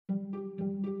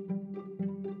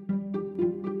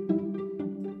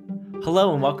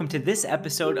Hello, and welcome to this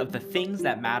episode of the Things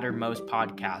That Matter Most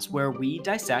podcast, where we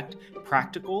dissect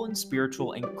practical and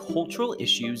spiritual and cultural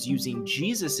issues using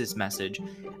Jesus' message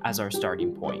as our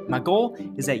starting point. My goal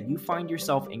is that you find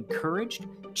yourself encouraged,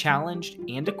 challenged,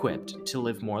 and equipped to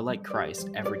live more like Christ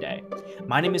every day.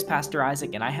 My name is Pastor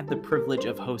Isaac, and I have the privilege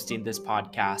of hosting this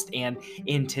podcast. And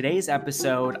in today's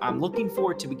episode, I'm looking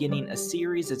forward to beginning a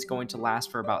series that's going to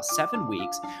last for about 7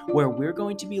 weeks, where we're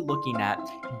going to be looking at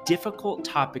difficult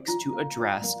topics to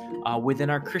address within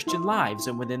our Christian lives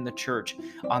and within the church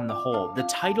on the whole. The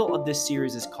title of this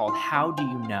series is called How Do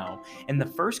You Know? And the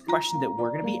first question that we're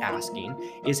going to be asking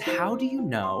is, how do you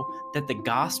know that the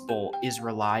gospel is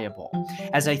reliable?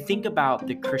 As I think about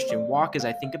the Christian walk, as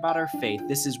I think about our faith,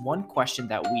 this is one question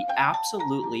that we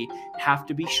absolutely have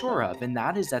to be sure of, and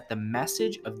that is that the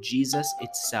message of Jesus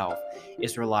itself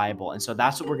is reliable. And so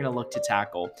that's what we're going to look to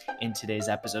tackle in today's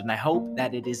episode. And I hope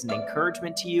that it is an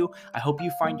encouragement to you. I hope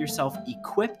you find yourself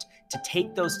equipped to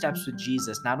take those steps with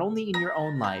Jesus, not only in your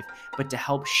own life, but to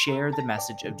help share the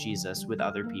message of Jesus with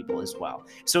other people as well.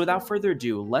 So without further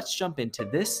ado, let's jump into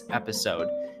this episode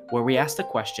where we ask the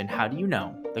question, how do you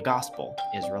know the gospel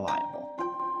is reliable?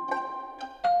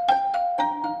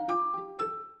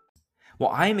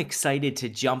 Well, I'm excited to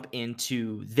jump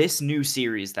into this new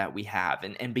series that we have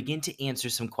and begin to answer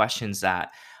some questions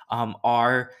that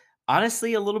are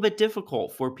honestly a little bit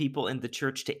difficult for people in the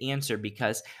church to answer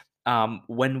because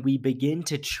when we begin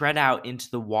to tread out into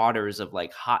the waters of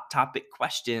like hot topic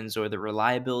questions or the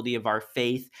reliability of our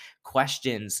faith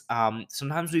questions,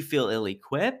 sometimes we feel ill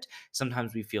equipped,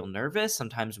 sometimes we feel nervous,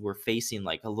 sometimes we're facing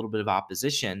like a little bit of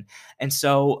opposition. And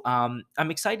so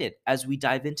I'm excited as we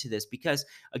dive into this because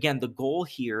again, the goal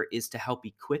here is to help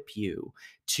equip you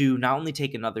to not only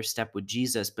take another step with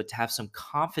Jesus, but to have some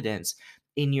confidence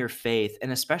in your faith.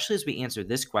 And especially as we answer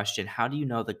this question, how do you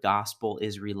know the gospel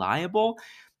is reliable?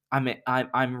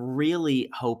 I'm really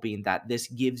hoping that this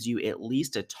gives you at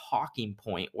least a talking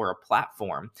point or a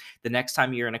platform the next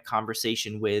time you're in a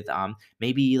conversation with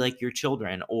maybe like your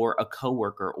children or a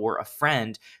coworker or a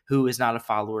friend who is not a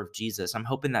follower of Jesus. I'm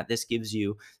hoping that this gives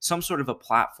you some sort of a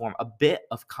platform, a bit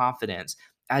of confidence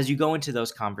as you go into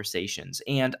those conversations.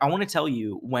 And I want to tell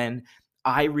you, when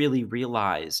I really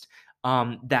realized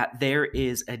that there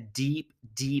is a deep,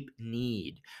 deep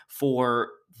need for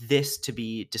this to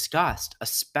be discussed,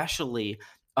 especially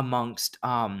amongst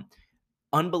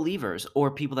unbelievers or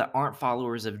people that aren't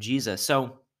followers of Jesus.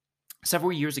 So,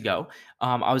 several years ago,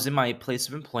 I was in my place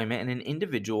of employment, and an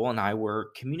individual and I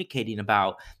were communicating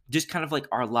about just kind of like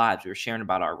our lives. We were sharing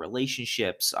about our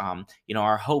relationships,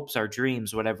 our hopes, our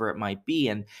dreams, whatever it might be.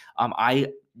 And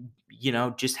I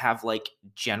just have like,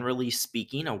 generally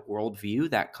speaking, a worldview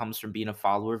that comes from being a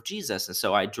follower of Jesus. And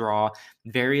so I draw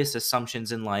various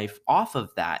assumptions in life off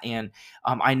of that. And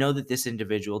I know that this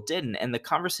individual didn't. And the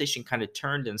conversation kind of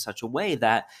turned in such a way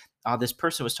that this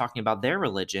person was talking about their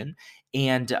religion.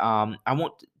 And I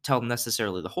won't tell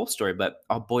necessarily the whole story, but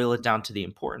I'll boil it down to the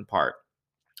important part.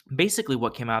 Basically,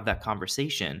 what came out of that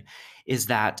conversation is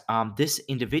that this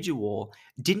individual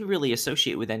didn't really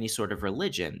associate with any sort of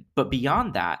religion, but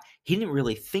beyond that, he didn't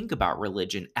really think about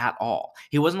religion at all.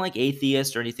 He wasn't like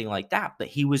atheist or anything like that, but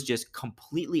he was just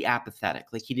completely apathetic.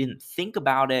 Like, he didn't think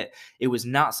about it. It was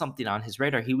not something on his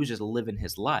radar. He was just living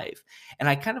his life. And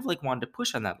I kind of like wanted to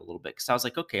push on that a little bit because I was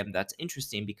like, okay, that's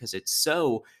interesting because it's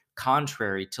so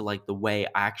contrary to like the way I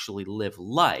actually live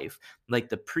life, like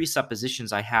the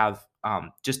presuppositions I have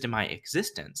just in my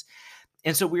existence.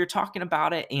 And so we were talking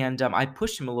about it, and I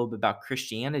pushed him a little bit about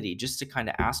Christianity just to kind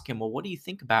of ask him, well, what do you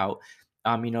think about,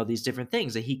 these different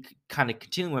things? That he kind of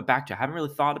continually went back to. I haven't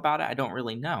really thought about it. I don't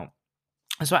really know.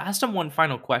 And so I asked him one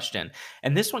final question,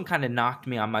 and this one kind of knocked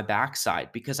me on my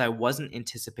backside because I wasn't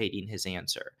anticipating his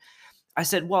answer. I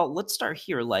said, well, let's start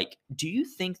here. Like, do you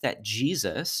think that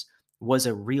Jesus was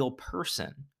a real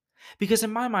person? Because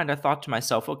in my mind, I thought to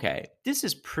myself, okay, this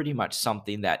is pretty much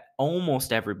something that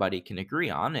almost everybody can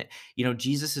agree on.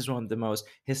 Jesus is one of the most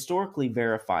historically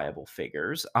verifiable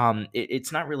figures.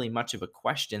 It's not really much of a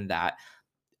question that,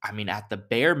 I mean, at the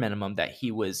bare minimum, that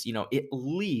he was, at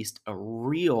least a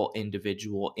real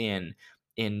individual in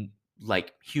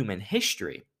like human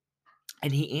history.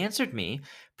 And he answered me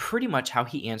pretty much how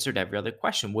he answered every other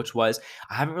question, which was,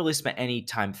 I haven't really spent any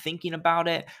time thinking about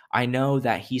it. I know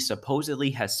that he supposedly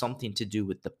has something to do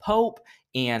with the Pope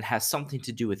and has something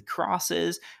to do with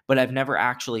crosses, but I've never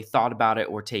actually thought about it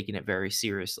or taken it very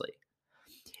seriously.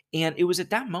 And it was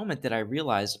at that moment that I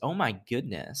realized, oh my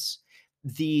goodness,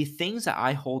 the things that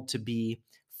I hold to be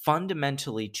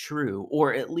fundamentally true,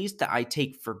 or at least that I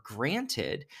take for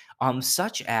granted,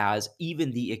 such as even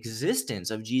the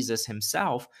existence of Jesus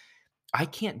himself, I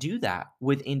can't do that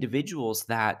with individuals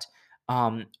that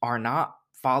are not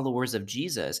followers of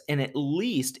Jesus, and at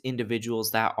least individuals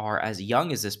that are as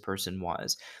young as this person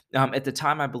was. At the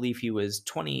time, I believe he was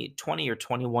 20 or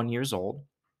 21 years old,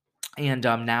 and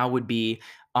now would be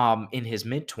in his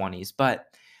mid 20s. But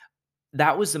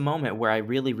that was the moment where I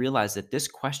really realized that this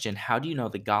question, how do you know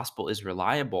the gospel is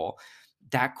reliable?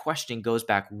 That question goes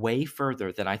back way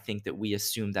further than I think that we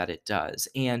assume that it does.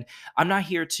 And I'm not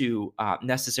here to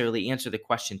necessarily answer the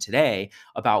question today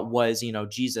about was,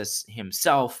 Jesus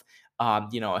himself,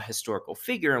 a historical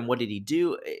figure and what did he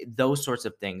do? Those sorts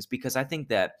of things, because I think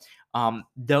that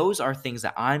those are things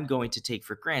that I'm going to take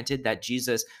for granted that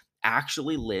Jesus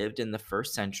actually lived in the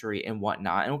first century and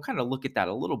whatnot. And we'll kind of look at that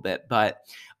a little bit. But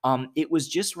it was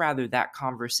just rather that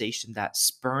conversation that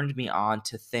spurned me on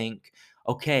to think,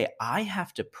 okay, I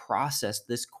have to process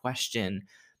this question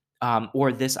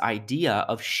or this idea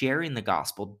of sharing the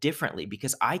gospel differently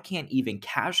because I can't even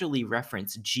casually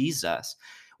reference Jesus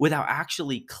without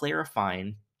actually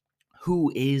clarifying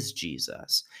who is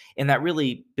Jesus. And that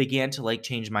really began to like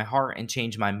change my heart and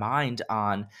change my mind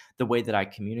on the way that I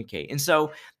communicate. And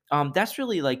so that's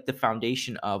really like the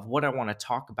foundation of what I want to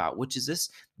talk about, which is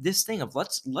this thing of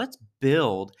let's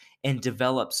build and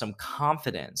develop some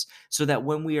confidence so that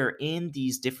when we are in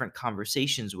these different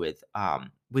conversations with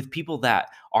people that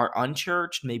are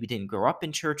unchurched, maybe didn't grow up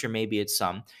in church, or maybe it's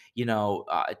some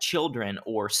children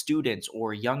or students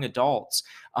or young adults,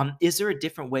 is there a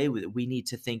different way that we need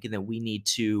to think and that we need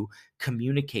to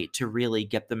communicate to really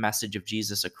get the message of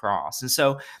Jesus across? And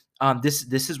so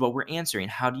this is what we're answering.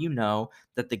 How do you know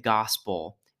that the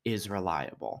gospel is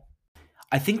reliable?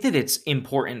 I think that it's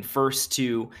important first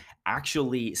to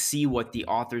actually see what the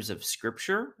authors of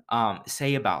scripture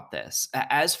say about this.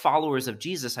 As followers of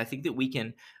Jesus, I think that we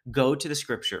can go to the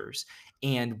scriptures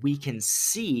and we can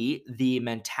see the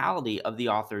mentality of the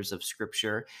authors of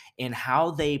scripture and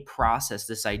how they process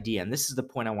this idea. And this is the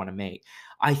point I want to make.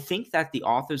 I think that the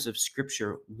authors of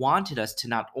scripture wanted us to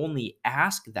not only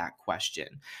ask that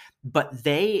question, but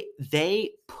they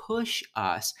push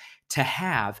us to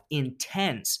have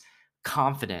intense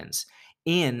confidence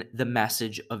in the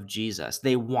message of Jesus.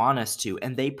 They want us to,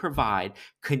 and they provide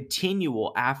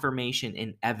continual affirmation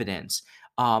and evidence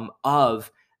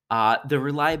of the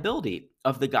reliability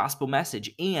of the gospel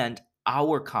message and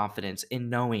our confidence in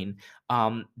knowing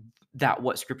that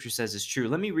what Scripture says is true.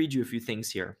 Let me read you a few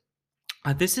things here.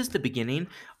 This is the beginning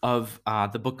of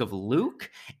the book of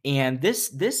Luke, and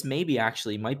this maybe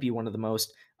actually might be one of the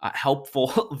most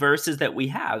helpful verses that we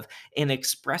have in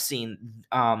expressing,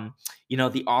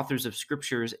 the authors of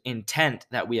Scripture's intent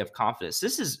that we have confidence.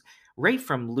 This is right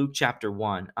from Luke chapter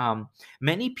 1.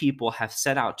 Many people have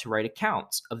set out to write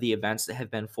accounts of the events that have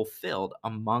been fulfilled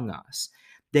among us.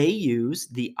 They use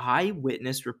the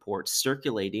eyewitness reports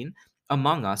circulating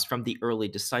among us from the early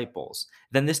disciples.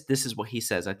 Then this is what he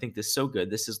says. I think this is so good.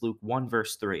 This is Luke 1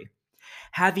 verse 3.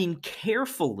 Having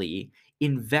carefully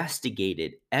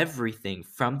investigated everything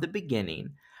from the beginning,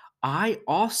 I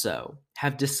also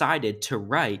have decided to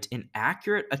write an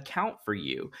accurate account for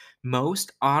you,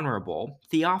 most honorable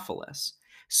Theophilus.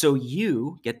 So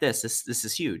you, get this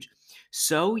is huge.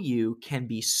 So you can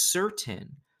be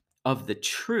certain of the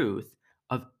truth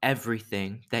of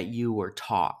everything that you were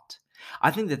taught.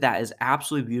 I think that that is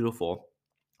absolutely beautiful.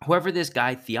 Whoever this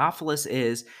guy Theophilus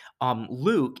is,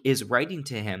 Luke is writing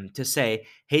to him to say,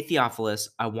 "Hey Theophilus,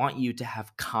 I want you to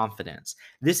have confidence."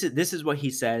 This is what he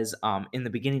says in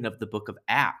the beginning of the book of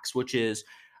Acts, which is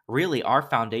really our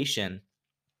foundation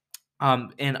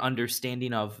and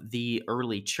understanding of the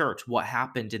early church, what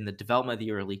happened in the development of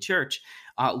the early church.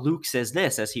 Luke says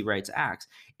this as he writes Acts.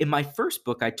 In my first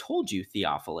book, I told you,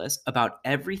 Theophilus, about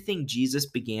everything Jesus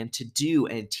began to do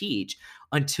and teach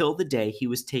until the day he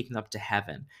was taken up to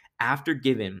heaven, after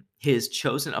giving his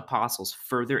chosen apostles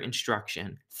further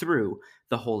instruction through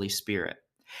the Holy Spirit.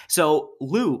 So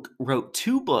Luke wrote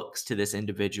two books to this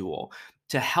individual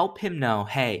to help him know,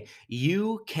 hey,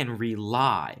 you can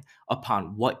rely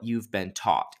upon what you've been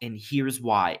taught. And here's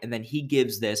why. And then he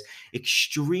gives this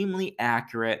extremely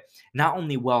accurate, not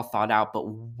only well thought out, but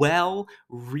well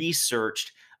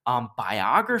researched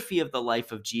biography of the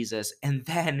life of Jesus and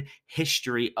then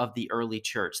history of the early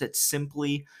church. That's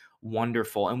simply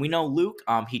wonderful. And we know Luke,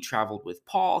 he traveled with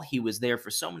Paul. He was there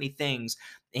for so many things.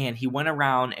 And he went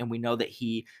around, and we know that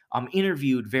he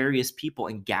interviewed various people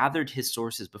and gathered his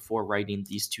sources before writing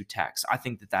these two texts. I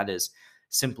think that that is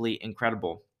simply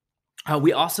incredible.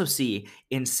 We also see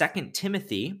in Second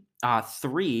Timothy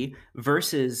 3,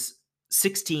 verses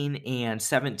 16 and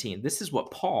 17. This is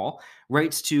what Paul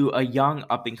writes to a young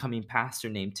up and coming pastor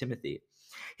named Timothy.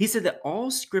 He said that all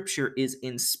scripture is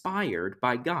inspired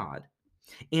by God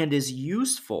and is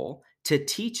useful to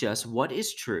teach us what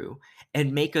is true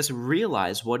and make us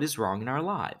realize what is wrong in our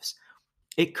lives.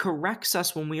 It corrects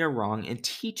us when we are wrong and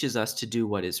teaches us to do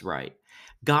what is right.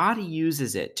 God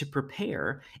uses it to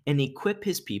prepare and equip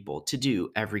his people to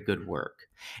do every good work.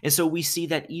 And so we see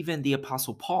that even the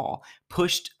Apostle Paul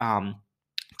pushed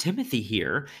Timothy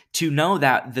here to know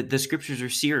that the scriptures are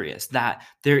serious, that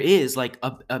there is like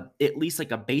at least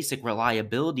like a basic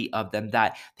reliability of them,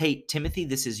 that, hey, Timothy,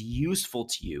 this is useful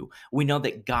to you. We know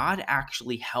that God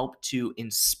actually helped to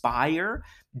inspire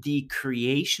the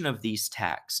creation of these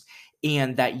texts,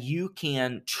 and that you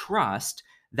can trust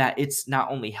that it's not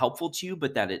only helpful to you,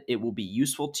 but that it will be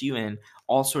useful to you in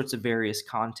all sorts of various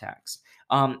contexts.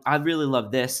 I really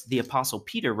love this. The Apostle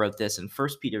Peter wrote this in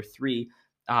First Peter 3.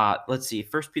 Let's see,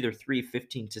 First Peter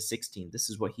 3:15-16. This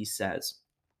is what he says.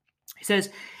 He says,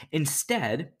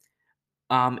 instead,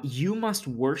 you must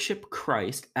worship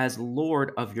Christ as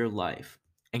Lord of your life.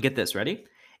 And get this, ready?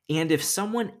 And if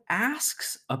someone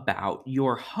asks about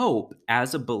your hope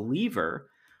as a believer,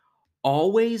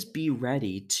 always be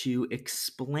ready to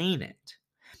explain it.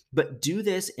 But do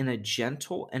this in a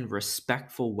gentle and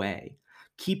respectful way.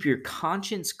 Keep your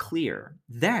conscience clear.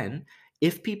 Then,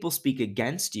 if people speak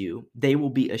against you, they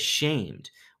will be ashamed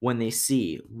when they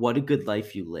see what a good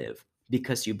life you live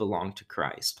because you belong to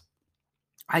Christ.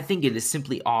 I think it is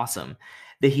simply awesome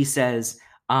that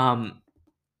um,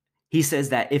 he says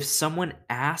that if someone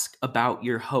asks about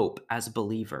your hope as a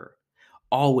believer,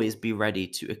 always be ready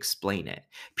to explain it.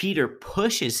 Peter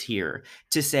pushes here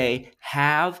to say,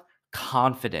 have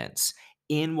confidence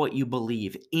in what you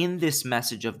believe, in this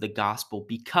message of the gospel,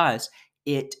 because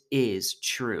it is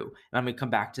true. And I'm going to come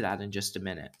back to that in just a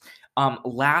minute.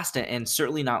 Last and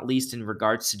certainly not least, in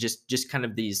regards to just kind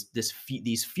of these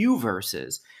few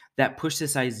verses that push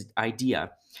this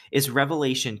idea, is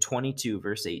Revelation 22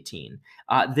 verse 18.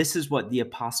 This is what the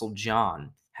Apostle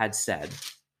John had said.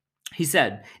 He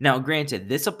said, now granted,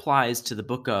 this applies to the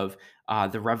book of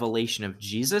the Revelation of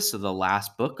Jesus, so the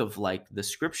last book of like the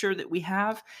scripture that we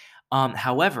have.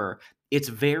 However, it's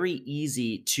very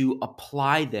easy to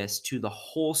apply this to the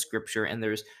whole scripture, and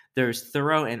there's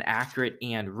thorough and accurate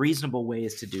and reasonable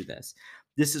ways to do this.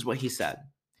 This is what he said.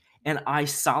 And I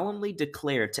solemnly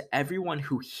declare to everyone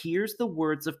who hears the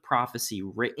words of prophecy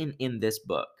written in this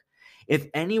book, if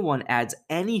anyone adds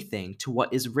anything to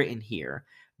what is written here,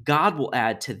 God will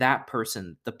add to that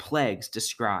person the plagues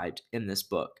described in this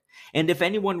book. And if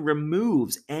anyone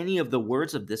removes any of the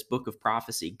words of this book of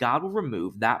prophecy, God will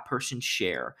remove that person's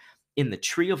share in the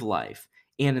tree of life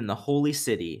and in the holy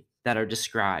city that are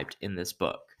described in this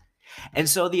book. And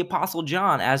so the Apostle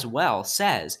John as well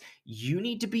says, you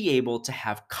need to be able to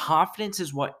have confidence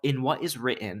in what is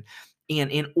written.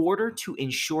 And in order to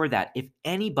ensure that if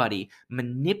anybody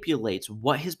manipulates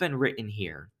what has been written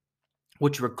here,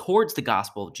 which records the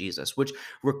gospel of Jesus, which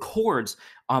records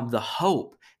the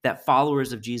hope that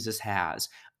followers of Jesus has,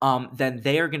 then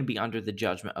they are going to be under the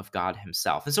judgment of God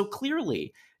himself. And so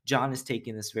clearly, John is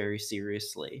taking this very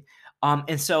seriously.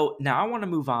 And so now I want to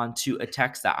move on to a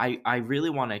text that I really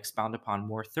want to expound upon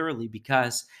more thoroughly,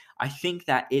 because I think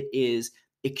that it is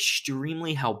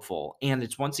extremely helpful. And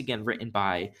it's once again written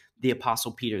by the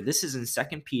Apostle Peter. This is in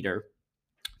 2 Peter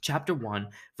chapter 1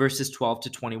 verses 12 to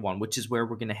 21, which is where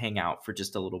we're going to hang out for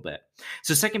just a little bit.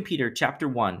 So 2 Peter chapter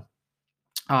 1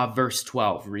 verse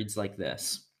 12 reads like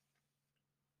this.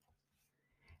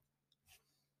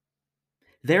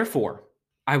 Therefore,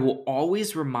 I will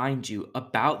always remind you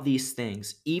about these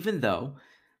things, even though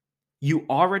you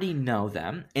already know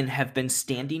them and have been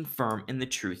standing firm in the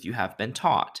truth you have been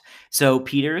taught. So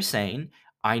Peter is saying,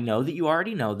 I know that you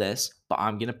already know this, but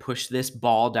I'm going to push this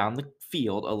ball down the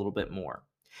field a little bit more.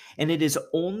 And it is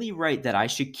only right that I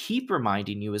should keep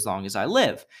reminding you as long as I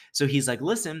live. So he's like,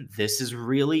 listen, this is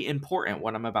really important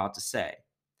what I'm about to say.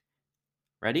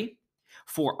 Ready?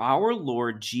 For our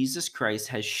Lord Jesus Christ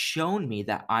has shown me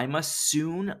that I must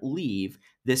soon leave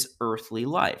this earthly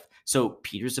life. So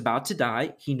Peter's about to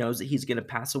die. He knows that he's going to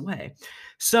pass away.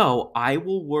 So I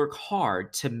will work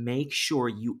hard to make sure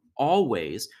you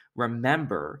always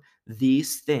remember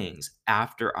these things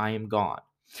after I am gone.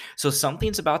 So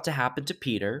something's about to happen to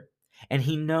Peter, and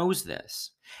he knows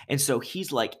this. And so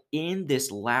he's like, in this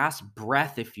last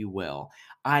breath, if you will,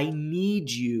 I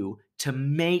need you to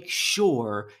make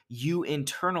sure you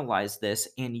internalize this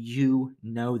and you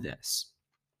know this.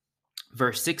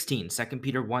 Verse 16, 2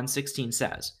 Peter 1:16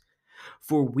 says,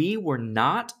 for we were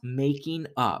not making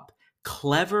up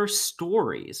clever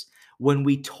stories when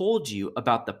we told you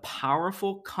about the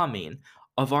powerful coming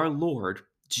of our Lord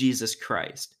Jesus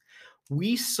Christ.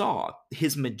 We saw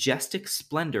his majestic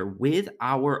splendor with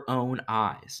our own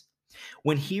eyes,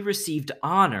 When he received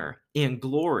honor and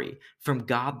glory from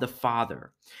God the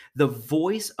Father, the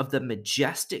voice of the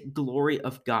majestic glory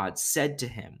of God said to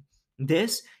him,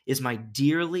 "This is my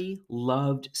dearly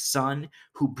loved Son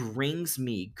who brings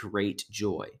me great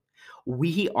joy."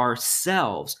 We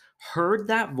ourselves heard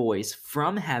that voice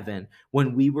from heaven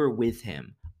when we were with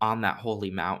him on that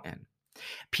holy mountain.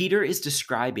 Peter is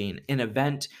describing an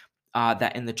event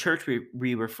that in the church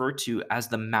we refer to as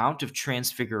the Mount of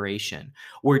Transfiguration,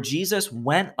 where Jesus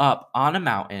went up on a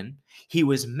mountain. He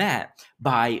was met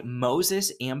by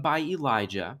Moses and by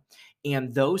Elijah,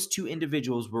 and those two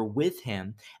individuals were with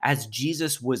him as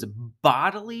Jesus was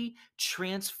bodily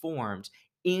transformed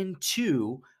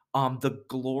into the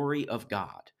glory of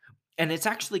God. And it's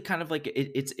actually kind of like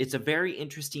it's a very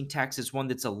interesting text. It's one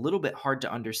that's a little bit hard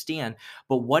to understand,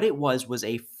 but what it was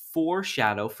a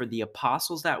foreshadow for the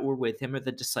apostles that were with him, or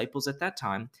the disciples at that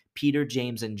time, Peter,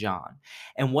 James, and John.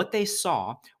 And what they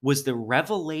saw was the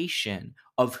revelation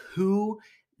of who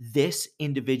this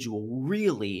individual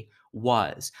really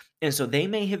was. And so they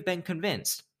may have been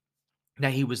convinced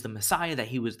that he was the Messiah, that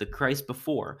he was the Christ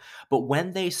before. But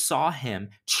when they saw him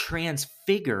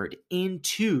transfigured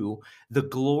into the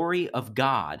glory of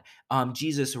God,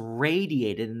 Jesus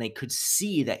radiated and they could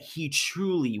see that he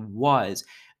truly was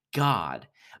God.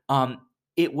 Um,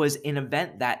 it was an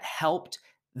event that helped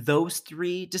those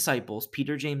three disciples,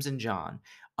 Peter, James, and John,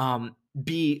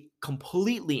 be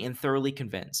completely and thoroughly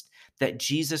convinced that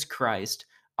Jesus Christ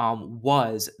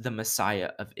was the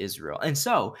Messiah of Israel. And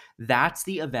so that's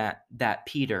the event that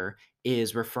Peter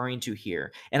is referring to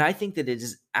here. And I think that it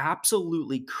is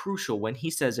absolutely crucial when he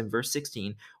says in verse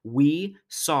 16, "We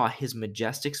saw his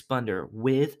majestic splendor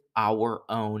with our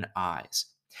own eyes."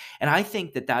 And I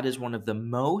think that that is one of the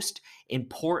most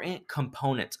important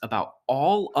components about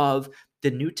all of the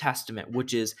New Testament,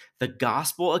 which is the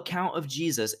gospel account of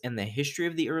Jesus and the history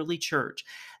of the early church,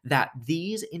 that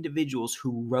these individuals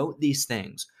who wrote these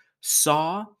things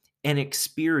saw and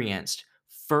experienced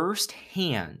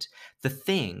firsthand the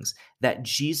things that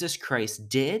Jesus Christ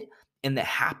did and that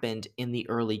happened in the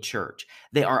early church.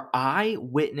 They are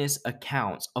eyewitness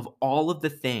accounts of all of the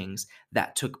things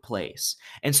that took place.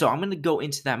 And so I'm going to go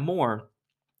into that more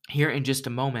here in just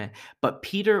a moment. But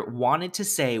Peter wanted to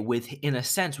say, with, in a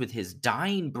sense, with his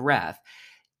dying breath,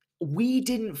 we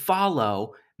didn't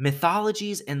follow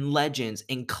mythologies and legends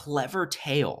and clever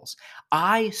tales.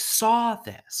 I saw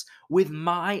this with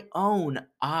my own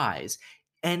eyes.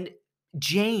 And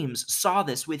James saw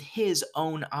this with his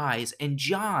own eyes. And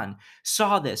John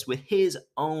saw this with his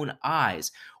own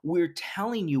eyes. We're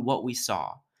telling you what we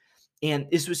saw. And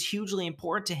this was hugely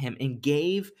important to him and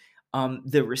gave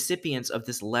the recipients of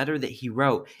this letter that he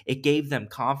wrote, it gave them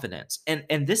confidence.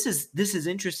 And this is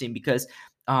interesting because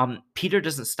Peter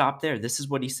doesn't stop there. This is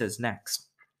what he says next.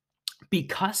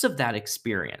 Because of that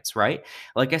experience, right?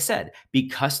 Like I said,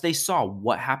 because they saw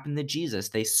what happened to Jesus,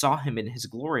 they saw him in his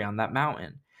glory on that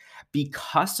mountain.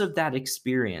 Because of that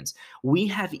experience, we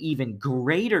have even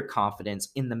greater confidence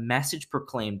in the message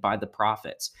proclaimed by the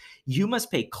prophets. You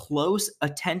must pay close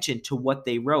attention to what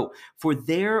they wrote, for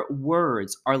their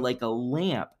words are like a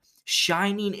lamp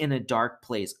shining in a dark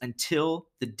place until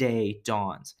the day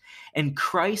dawns. And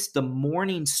Christ, the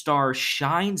morning star,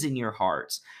 shines in your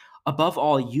hearts. Above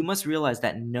all, you must realize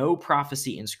that no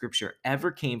prophecy in Scripture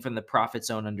ever came from the prophet's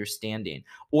own understanding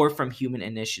or from human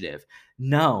initiative.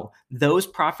 No, those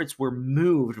prophets were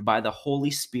moved by the Holy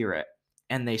Spirit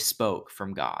and they spoke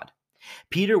from God.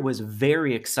 Peter was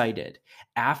very excited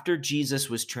after Jesus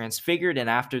was transfigured and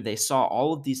after they saw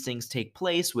all of these things take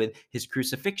place with his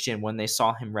crucifixion, when they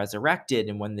saw him resurrected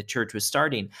and when the church was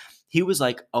starting. He was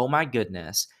like, "Oh my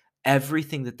goodness,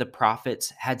 everything that the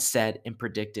prophets had said and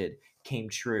predicted came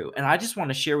true." And I just want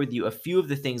to share with you a few of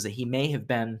the things that he may have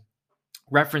been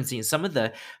referencing, some of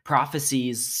the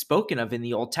prophecies spoken of in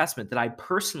the Old Testament that I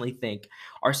personally think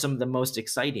are some of the most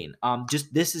exciting.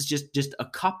 Just this is just a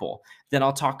couple. Then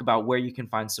I'll talk about where you can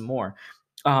find some more.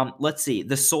 Let's see.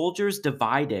 The soldiers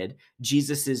divided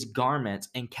Jesus's garments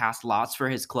and cast lots for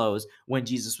his clothes when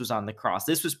Jesus was on the cross.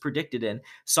 This was predicted in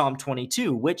Psalm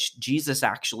 22, which Jesus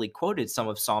actually quoted some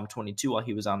of Psalm 22 while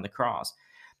he was on the cross.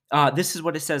 This is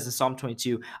what it says in Psalm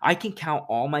 22. "I can count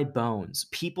all my bones.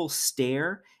 People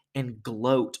stare and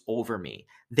gloat over me.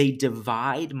 They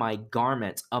divide my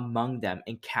garments among them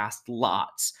and cast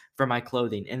lots for my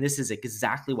clothing." And this is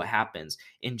exactly what happens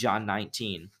in John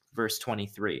 19, verse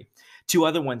 23. Two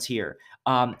other ones here.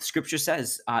 Scripture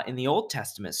says in the Old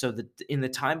Testament, so that in the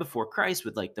time before Christ,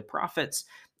 with like the prophets,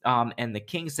 and the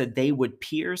king said they would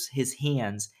pierce his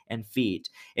hands and feet.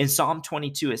 In Psalm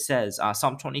 22, it says,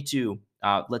 Psalm 22,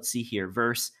 let's see here,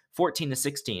 verse 14 to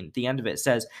 16, the end of it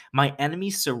says, "My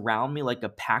enemies surround me like a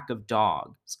pack of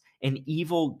dogs. An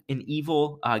evil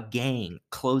gang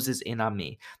closes in on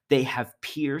me. They have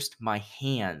pierced my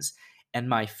hands and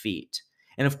my feet."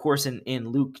 And of course, in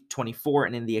Luke 24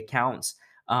 and in the accounts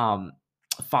um,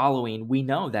 following, we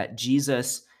know that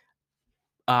Jesus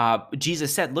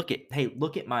said, look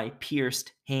at my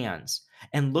pierced hands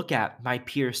and look at my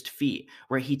pierced feet,"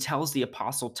 where he tells the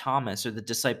apostle Thomas or the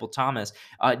disciple Thomas,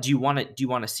 do you want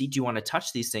to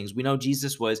touch these things? We know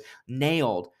Jesus was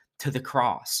nailed to the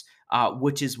cross,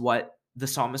 which is what the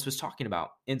psalmist was talking about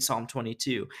in Psalm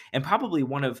 22. And probably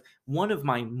one of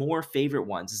my more favorite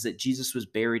ones is that Jesus was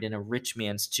buried in a rich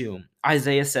man's tomb.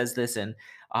 Isaiah says this in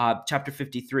chapter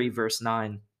 53, verse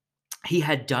 9. He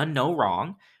had done no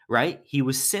wrong, right? He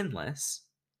was sinless,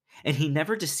 and he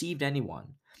never deceived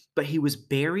anyone, but he was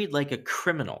buried like a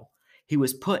criminal. He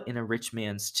was put in a rich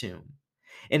man's tomb.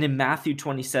 And in Matthew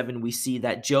 27, we see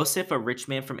that Joseph, a rich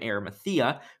man from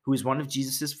Arimathea, who was one of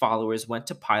Jesus' followers, went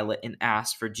to Pilate and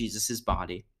asked for Jesus'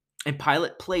 body. And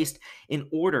Pilate placed in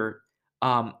order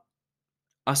um,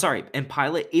 and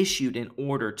Pilate issued an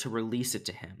order to release it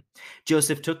to him.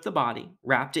 Joseph took the body,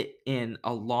 wrapped it in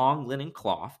a long linen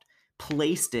cloth,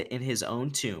 placed it in his own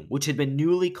tomb, which had been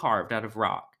newly carved out of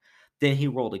rock. Then he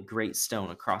rolled a great stone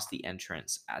across the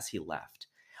entrance as he left.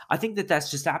 I think that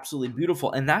that's just absolutely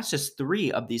beautiful. And that's just three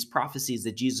of these prophecies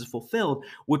that Jesus fulfilled,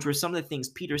 which were some of the things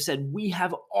Peter said. We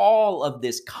have all of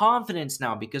this confidence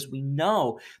now because we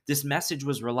know this message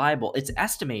was reliable. It's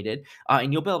estimated,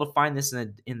 and you'll be able to find this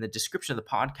in the description of the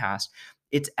podcast.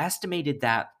 It's estimated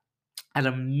that at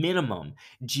a minimum,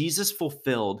 Jesus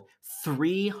fulfilled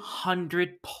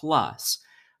 300 plus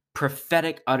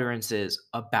prophetic utterances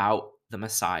about the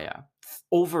Messiah.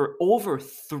 Over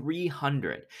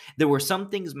 300. There were some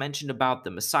things mentioned about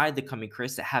the Messiah, the coming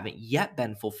Christ, that haven't yet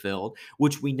been fulfilled,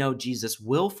 which we know Jesus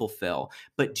will fulfill.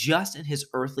 But just in his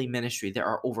earthly ministry, there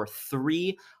are over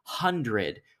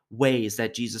 300 ways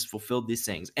that Jesus fulfilled these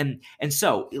things. And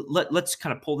so let's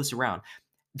kind of pull this around.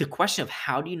 The question of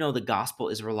how do you know the gospel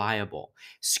is reliable?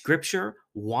 Scripture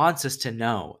wants us to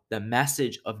know the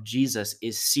message of Jesus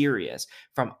is serious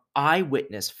from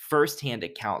eyewitness firsthand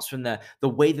accounts, from the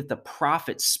way that the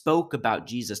prophets spoke about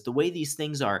Jesus, the way these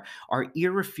things are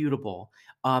irrefutable.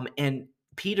 And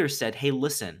Peter said, "Hey,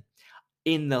 listen,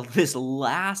 in this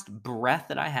last breath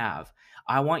that I have,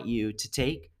 I want you to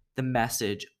take the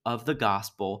message of the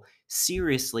gospel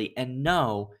seriously and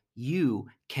know you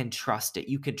can trust it.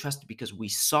 You can trust it because we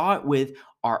saw it with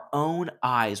our own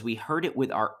eyes. We heard it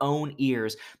with our own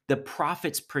ears. The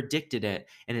prophets predicted it,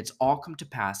 and it's all come to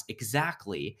pass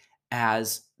exactly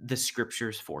as the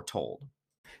scriptures foretold."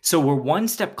 So we're one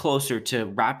step closer to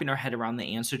wrapping our head around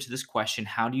the answer to this question,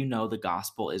 how do you know the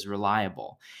gospel is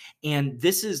reliable? And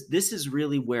this is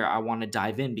really where I want to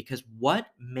dive in, because what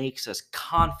makes us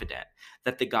confident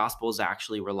that the gospel is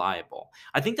actually reliable?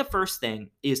 I think the first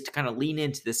thing is to kind of lean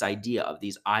into this idea of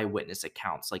these eyewitness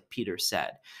accounts, like Peter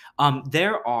said.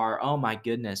 There are, oh my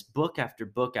goodness, book after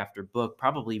book after book,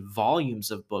 probably volumes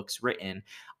of books written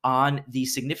on the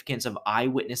significance of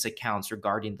eyewitness accounts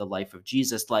regarding the life of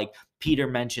Jesus, like Peter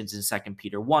mentions in Second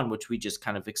Peter 1, which we just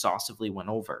kind of exhaustively went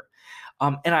over.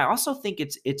 And I also think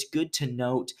it's good to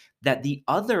note that the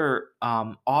other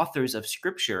authors of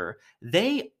Scripture,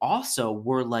 they also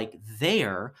were like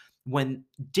there when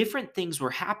different things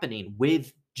were happening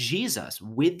with Jesus,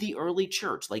 with the early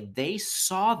church. Like they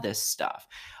saw this stuff.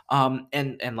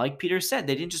 And like Peter said,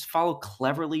 they didn't just follow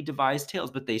cleverly devised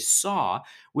tales, but they saw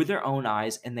with their own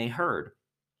eyes and they heard.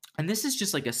 And this is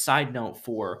just like a side note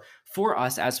for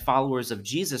us as followers of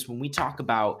Jesus. When we talk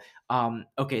about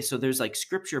okay, so there's like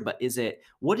scripture, but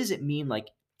what does it mean? Like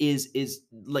is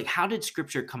like, how did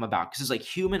scripture come about? Because it's like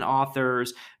human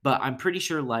authors, but I'm pretty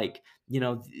sure, like,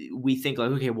 we think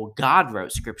like, okay, well, God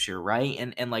wrote scripture, right?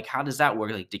 And like, how does that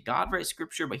work? Like, did God write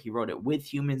scripture, but he wrote it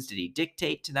with humans? Did he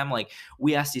dictate to them? Like,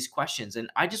 we ask these questions.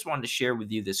 And I just wanted to share with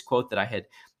you this quote that I had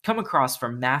come across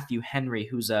from Matthew Henry,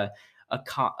 who's a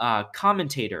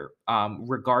commentator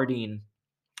regarding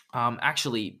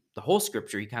actually the whole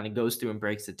scripture. He kind of goes through and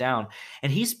breaks it down,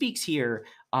 and he speaks here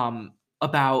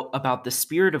about the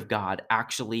Spirit of God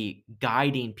actually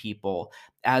guiding people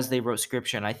as they wrote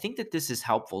scripture. And I think that this is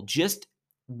helpful. Just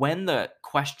when the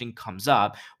question comes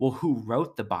up, well, who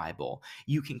wrote the Bible?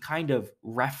 You can kind of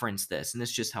reference this, and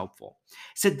it's just helpful.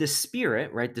 It said the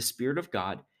Spirit, right, the Spirit of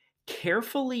God,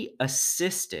 carefully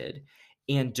assisted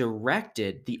and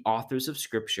directed the authors of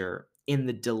Scripture in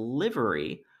the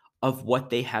delivery of what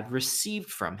they had received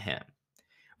from him,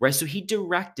 right? So he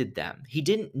directed them. He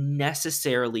didn't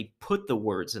necessarily put the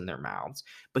words in their mouths,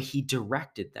 but he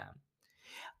directed them.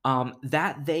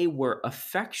 that they were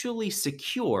effectually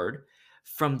secured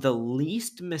from the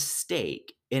least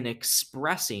mistake in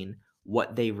expressing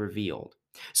what they revealed.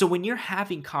 So when you're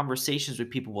having conversations with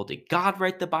people, well, did God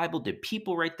write the Bible? Did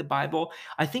people write the Bible?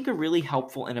 I think a really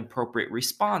helpful and appropriate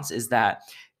response is that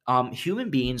human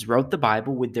beings wrote the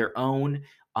Bible with their own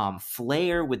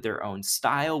flair, with their own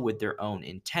style, with their own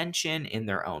intention, in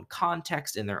their own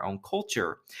context, in their own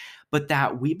culture, but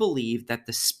that we believe that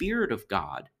the Spirit of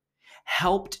God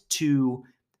helped to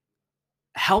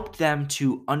helped them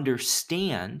to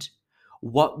understand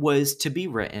what was to be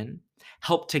written,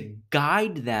 helped to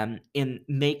guide them in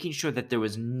making sure that there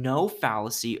was no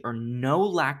fallacy or no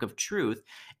lack of truth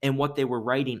in what they were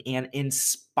writing, and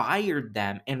inspired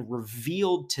them and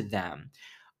revealed to them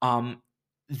um,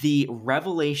 the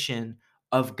revelation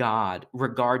of God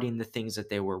regarding the things that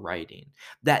they were writing.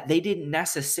 That they didn't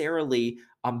necessarily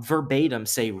verbatim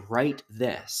say, write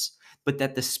this, but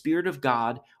that the Spirit of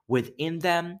God within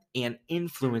them and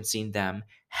influencing them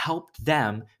helped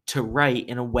them to write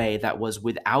in a way that was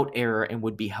without error and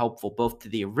would be helpful both to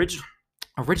the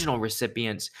original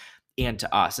recipients and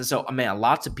to us. And so, I mean,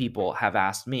 lots of people have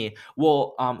asked me,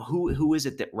 well, who is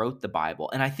it that wrote the Bible?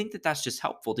 And I think that that's just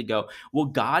helpful to go, well,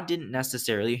 God didn't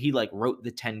necessarily, he like wrote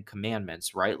the 10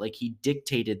 commandments, right? Like he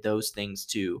dictated those things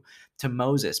to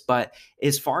Moses. But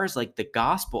as far as like the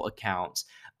gospel accounts,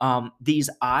 these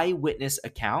eyewitness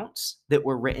accounts that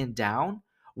were written down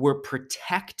were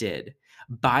protected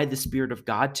by the Spirit of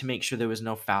God to make sure there was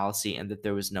no fallacy and that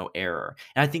there was no error.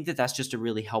 And I think that that's just a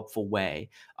really helpful way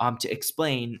to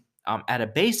explain at a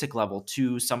basic level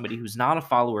to somebody who's not a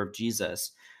follower of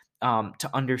Jesus to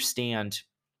understand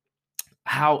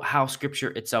how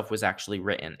scripture itself was actually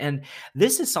written. And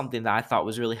this is something that I thought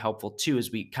was really helpful too,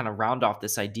 as we kind of round off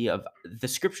this idea of the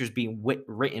scriptures being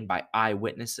written by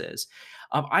eyewitnesses.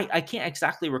 I can't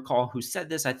exactly recall who said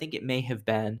this. I think it may have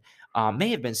been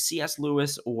C.S.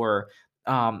 Lewis or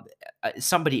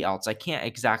somebody else. I can't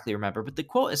exactly remember, but the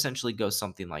quote essentially goes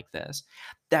something like this: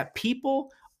 that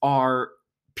are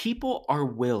people are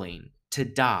willing to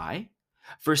die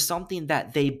for something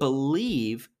that they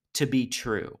believe to be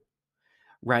true,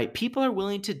 right? People are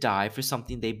willing to die for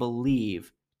something they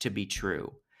believe to be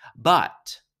true.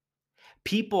 But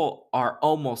people are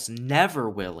almost never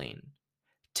willing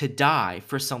to die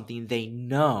for something they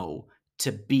know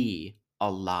to be a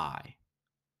lie.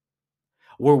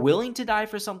 We're willing to die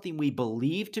for something we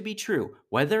believe to be true,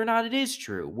 whether or not it is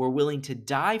true. We're willing to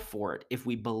die for it if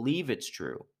we believe it's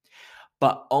true.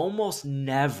 But almost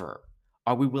never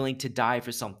are we willing to die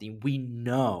for something we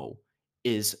know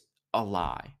is a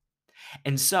lie.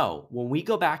 And so when we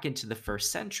go back into the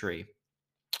first century,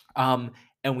 um,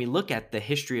 and we look at the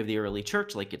history of the early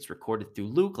church, like it's recorded through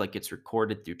Luke, like it's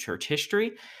recorded through church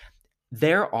history,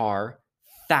 there are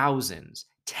thousands,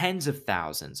 tens of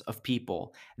thousands of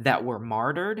people that were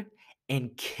martyred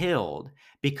and killed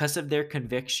because of their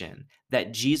conviction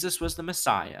that Jesus was the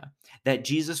Messiah, that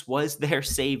Jesus was their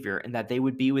Savior, and that they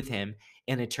would be with Him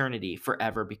in eternity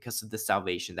forever because of the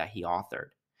salvation that He authored.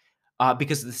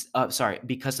 Because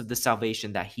of the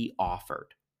salvation that He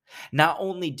offered. Not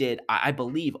only did I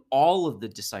believe all of the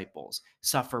disciples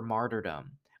suffer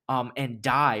martyrdom and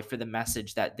die for the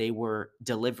message that they were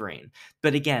delivering,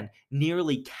 but again,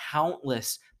 nearly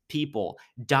countless people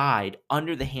died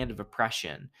under the hand of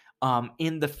oppression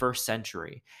in the first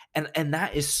century. And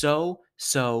that is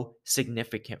so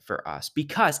significant for us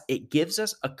because it gives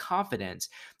us a confidence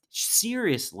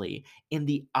seriously in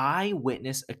the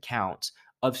eyewitness accounts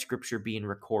of scripture being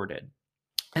recorded.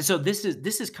 And so this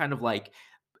is kind of like,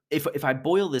 if I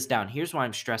boil this down, here's why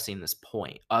I'm stressing this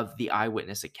point of the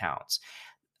eyewitness accounts.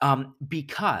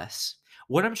 Because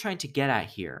what I'm trying to get at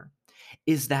here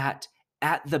is that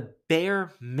at the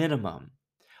bare minimum,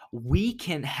 we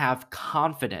can have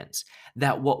confidence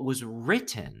that what was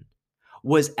written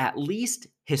was at least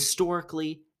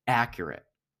historically accurate.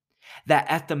 That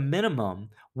at the minimum,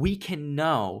 we can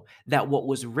know that what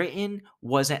was written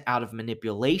wasn't out of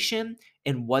manipulation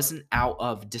and wasn't out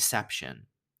of deception.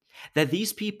 That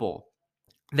these people,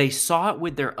 they saw it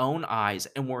with their own eyes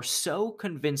and were so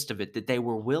convinced of it that they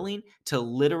were willing to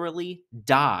literally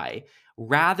die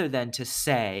rather than to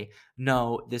say,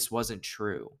 no, this wasn't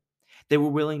true. They were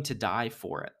willing to die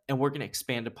for it. And we're going to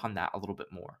expand upon that a little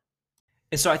bit more.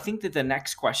 And so I think that the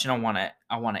next question I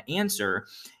want to answer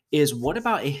is, what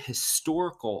about a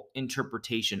historical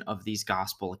interpretation of these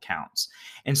gospel accounts?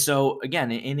 And so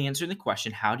again, in answering the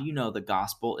question, how do you know the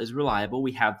gospel is reliable?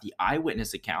 We have the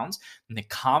eyewitness accounts and the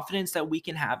confidence that we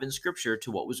can have in scripture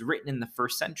to what was written in the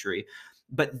first century.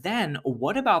 But then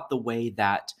what about the way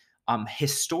that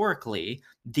historically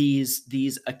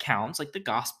these accounts like the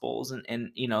Gospels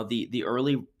and the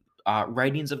early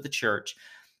writings of the church.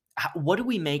 What do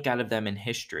we make out of them in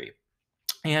history?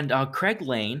 And Craig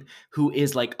Lane, who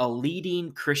is like a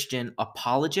leading Christian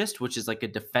apologist, which is like a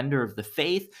defender of the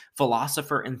faith,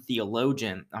 philosopher, and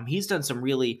theologian, he's done some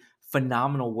really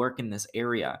phenomenal work in this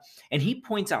area. And he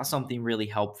points out something really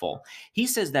helpful. He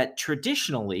says that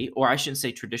traditionally, or I shouldn't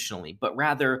say traditionally, but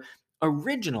rather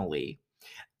originally,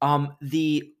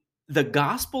 the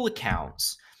gospel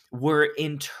accounts were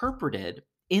interpreted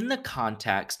in the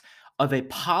context of a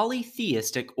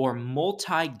polytheistic or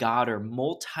multi-god or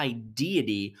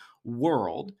multi-deity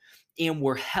world, and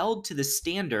were held to the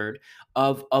standard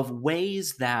of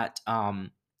ways that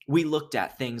we looked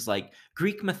at things like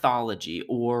Greek mythology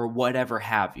or whatever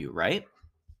have you, right?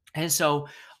 And so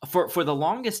for the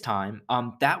longest time,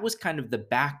 that was kind of the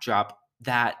backdrop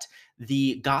that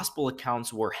the gospel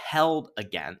accounts were held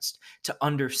against to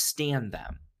understand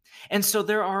them. And so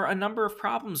there are a number of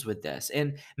problems with this.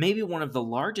 And maybe one of the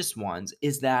largest ones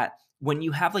is that when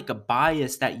you have like a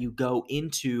bias that you go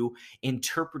into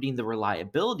interpreting the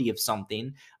reliability of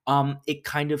something, it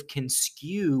kind of can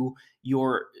skew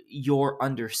your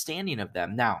understanding of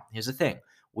them. Now, here's the thing: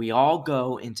 we all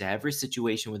go into every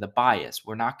situation with a bias.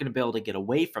 We're not going to be able to get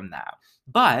away from that.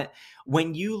 But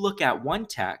when you look at one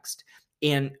text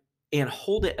and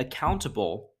hold it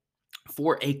accountable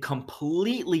for a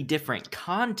completely different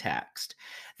context,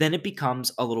 then it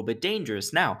becomes a little bit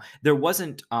dangerous. Now, there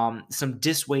wasn't some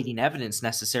dissuading evidence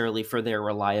necessarily for their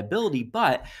reliability,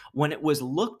 but when it was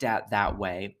looked at that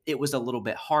way, it was a little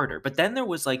bit harder. But then there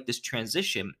was like this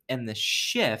transition and the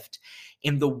shift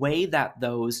in the way that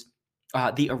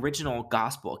the original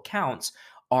gospel accounts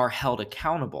are held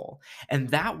accountable, and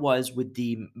that was with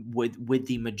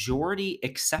the majority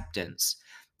acceptance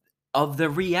of the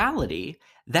reality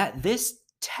that this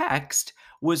text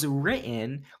was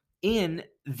written in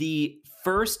the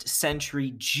first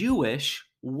century Jewish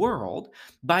world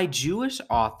by Jewish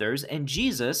authors, and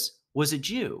Jesus was a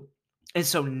Jew. And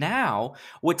so now,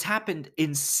 what's happened,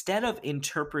 instead of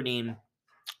interpreting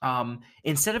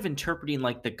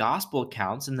like the gospel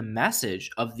accounts and the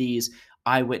message of these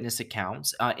eyewitness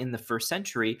accounts in the first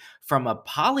century from a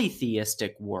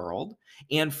polytheistic world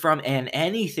and from an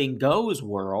anything goes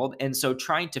world, and so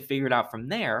trying to figure it out from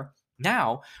there,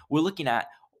 now we're looking at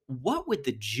what would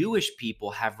the Jewish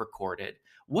people have recorded,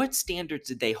 what standards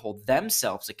did they hold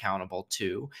themselves accountable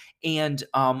to, and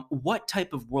what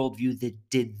type of worldview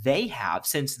did they have,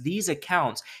 since these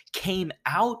accounts came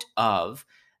out of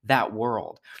that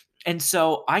world. And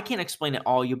so I can't explain it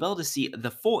all. You'll be able to see the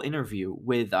full interview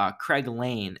with Craig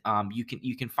Lane.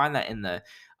 You can find that in the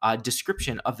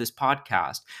description of this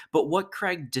podcast. But what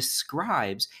Craig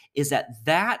describes is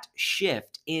that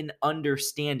shift in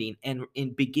understanding and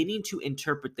in beginning to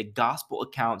interpret the gospel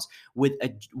accounts with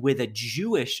a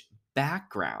Jewish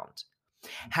background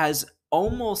has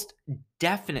almost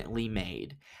definitely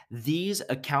made these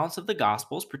accounts of the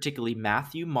gospels, particularly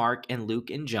Matthew, Mark, and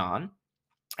Luke and John,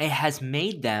 it has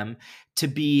made them to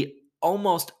be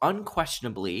almost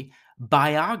unquestionably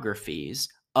biographies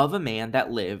of a man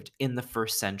that lived in the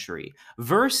first century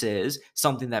versus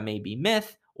something that may be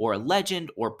myth or legend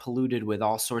or polluted with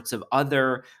all sorts of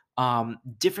other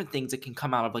different things that can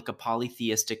come out of like a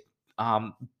polytheistic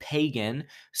pagan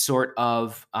sort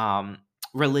of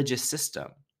religious system.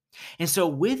 And so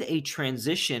with a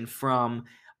transition from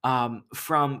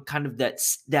kind of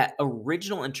that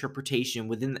original interpretation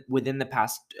within the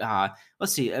past,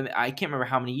 let's see, I can't remember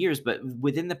how many years, but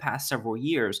within the past several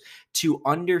years, to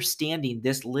understanding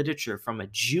this literature from a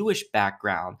Jewish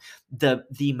background,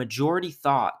 the majority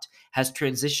thought has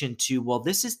transitioned to, well,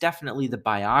 this is definitely the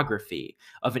biography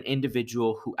of an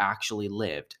individual who actually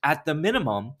lived. At the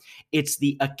minimum, it's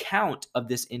the account of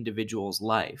this individual's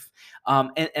life.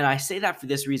 And I say that for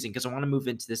this reason, because I want to move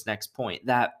into this next point,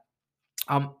 that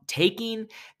taking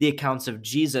the accounts of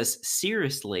Jesus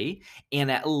seriously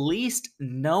and at least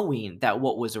knowing that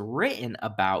what was written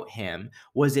about him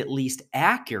was at least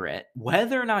accurate,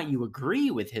 whether or not you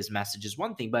agree with his message is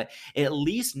one thing, but at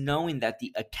least knowing that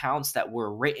the accounts that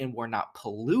were written were not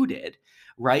polluted,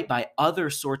 right, by other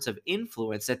sorts of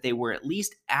influence, that they were at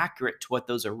least accurate to what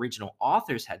those original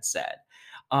authors had said,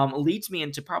 leads me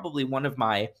into probably one of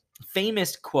my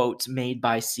famous quotes made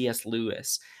by C.S.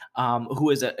 Lewis, who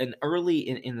was an early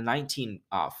in the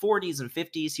 1940s and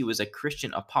 50s. He was a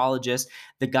Christian apologist.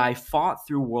 The guy fought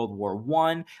through World War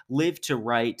One, lived to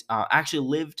write, actually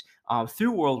lived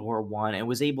through World War One, and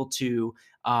was able to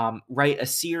write a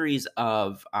series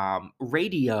of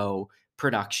radio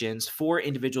productions for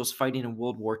individuals fighting in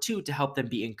World War II to help them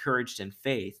be encouraged in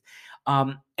faith.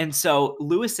 And so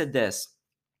Lewis said this,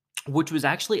 which was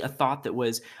actually a thought that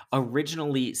was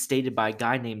originally stated by a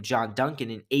guy named John Duncan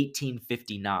in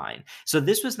 1859. So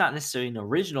this was not necessarily an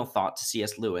original thought to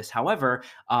C.S. Lewis. However,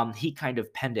 he kind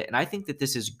of penned it. And I think that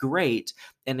this is great.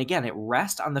 And again, it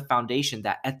rests on the foundation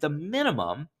that at the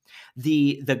minimum,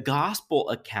 the gospel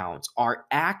accounts are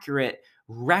accurate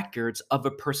records of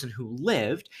a person who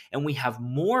lived, and we have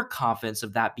more confidence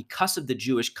of that because of the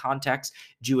Jewish context,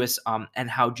 Jewish and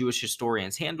how Jewish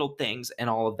historians handled things, and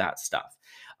all of that stuff.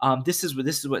 This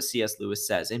is what C.S. Lewis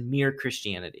says in Mere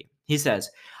Christianity. He says,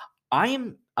 I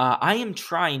am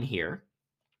trying here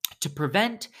to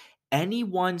prevent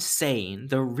anyone saying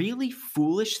the really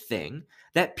foolish thing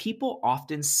that people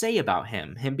often say about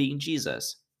him being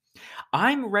Jesus.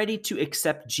 I'm ready to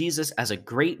accept Jesus as a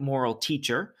great moral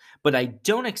teacher, but I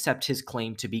don't accept his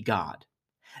claim to be God.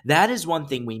 That is one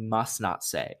thing we must not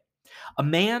say. A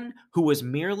man who was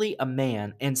merely a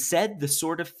man and said the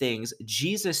sort of things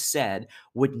Jesus said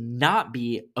would not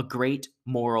be a great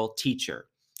moral teacher.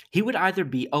 He would either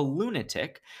be a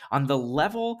lunatic on the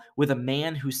level with a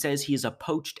man who says he is a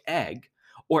poached egg,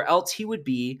 or else he would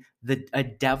be a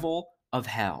devil of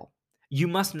hell. You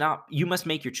must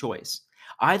make your choice.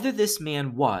 Either this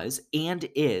man was and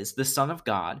is the Son of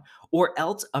God, or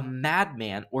else a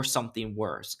madman or something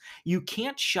worse. You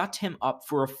can't shut him up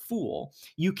for a fool.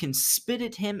 You can spit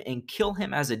at him and kill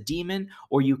him as a demon,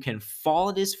 or you can fall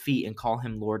at his feet and call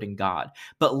him Lord and God.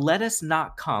 But let us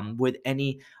not come with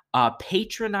any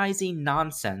patronizing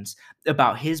nonsense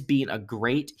about his being a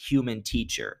great human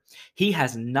teacher. He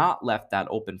has not left that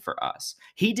open for us.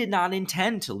 He did not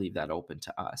intend to leave that open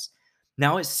to us.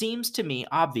 Now, it seems to me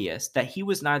obvious that he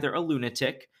was neither a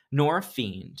lunatic nor a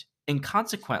fiend, and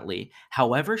consequently,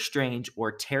 however strange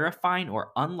or terrifying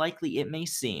or unlikely it may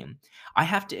seem, I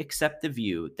have to accept the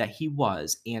view that he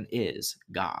was and is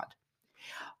God.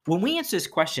 When we answer this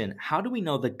question, how do we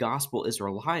know the gospel is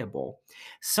reliable?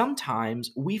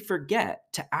 Sometimes we forget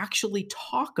to actually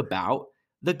talk about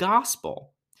the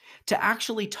gospel, to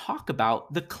actually talk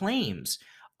about the claims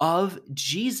of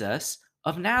Jesus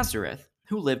of Nazareth,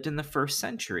 who lived in the first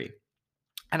century.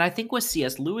 And I think what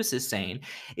C.S. Lewis is saying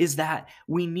is that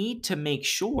we need to make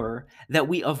sure that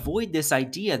we avoid this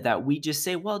idea that we just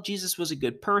say, well, Jesus was a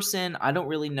good person. I don't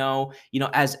really know.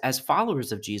 As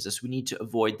followers of Jesus, we need to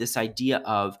avoid this idea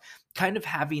of kind of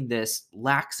having this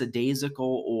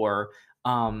lackadaisical or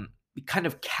kind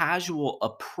of casual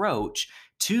approach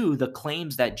to the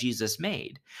claims that Jesus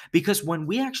made. Because when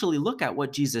we actually look at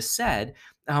what Jesus said,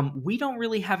 we don't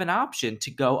really have an option to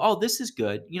go, oh, this is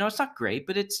good. It's not great,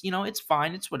 but it's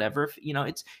fine. It's whatever.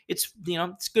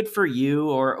 It's good for you,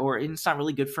 or it's not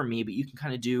really good for me, but you can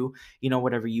kind of do,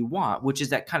 whatever you want, which is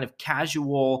that kind of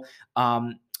casual,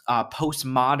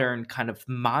 postmodern kind of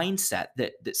mindset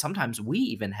that sometimes we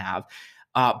even have.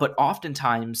 But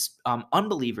oftentimes,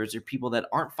 unbelievers or people that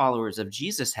aren't followers of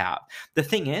Jesus have. The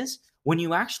thing is, when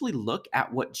you actually look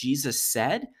at what Jesus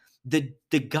said, the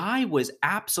guy was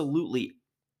absolutely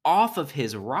off of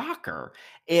his rocker.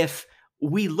 If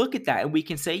we look at that and we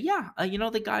can say, yeah,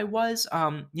 the guy was,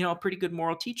 a pretty good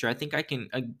moral teacher. I think I can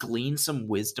glean some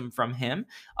wisdom from him,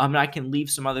 and I can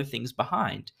leave some other things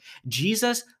behind.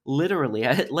 Jesus literally,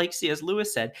 like C.S.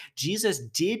 Lewis said, Jesus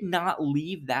did not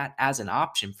leave that as an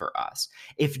option for us.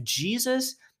 If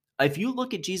you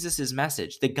look at Jesus's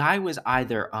message, the guy was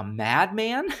either a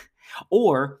madman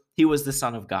or he was the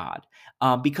Son of God,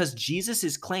 because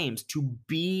Jesus's claims to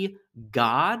be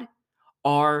God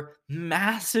are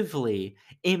massively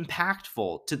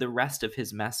impactful to the rest of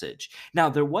his message. Now,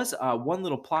 there was one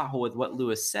little plot hole with what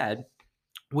Lewis said,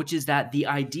 which is that the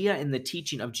idea and the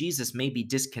teaching of Jesus may be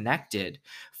disconnected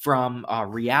from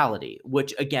reality,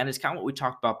 which again is kind of what we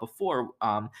talked about before.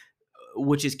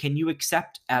 Which is, can you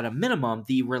accept at a minimum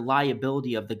the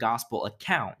reliability of the gospel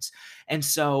accounts? And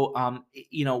so,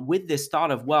 with this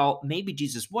thought of, well, maybe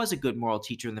Jesus was a good moral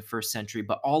teacher in the first century,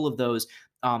 but all of those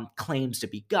claims to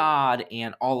be God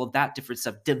and all of that different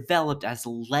stuff developed as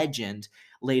legend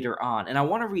later on. And I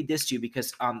want to read this to you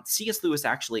because C.S. Lewis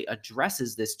actually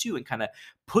addresses this too and kind of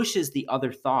pushes the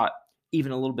other thought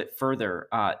even a little bit further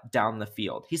down the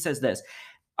field. He says this,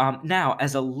 now,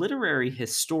 as a literary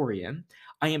historian,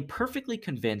 I am perfectly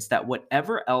convinced that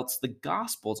whatever else the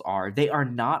Gospels are, they are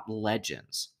not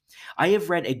legends. I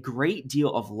have read a great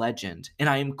deal of legend, and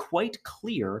I am quite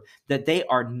clear that they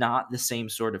are not the same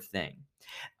sort of thing.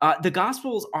 The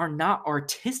Gospels are not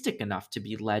artistic enough to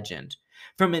be legend.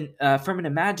 From an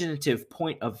imaginative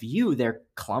point of view, they're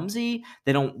clumsy.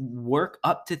 They don't work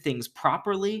up to things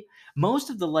properly. Most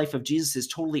of the life of Jesus is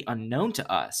totally unknown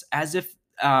to us,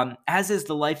 as is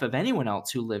the life of anyone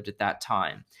else who lived at that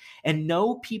time. And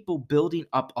no people building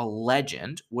up a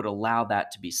legend would allow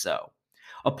that to be so.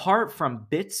 Apart from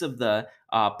bits of the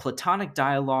Platonic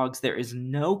dialogues, there is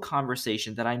no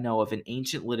conversation that I know of in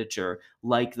ancient literature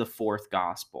like the fourth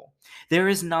gospel. There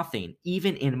is nothing,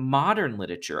 even in modern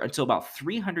literature, until about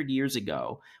 300 years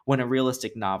ago when a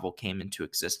realistic novel came into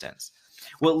existence.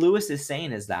 What Lewis is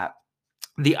saying is that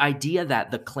the idea that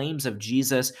the claims of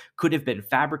Jesus could have been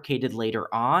fabricated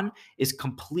later on is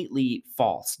completely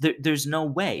false. There's no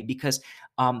way, because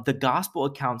the gospel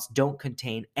accounts don't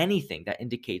contain anything that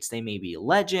indicates they may be a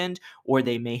legend or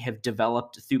they may have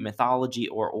developed through mythology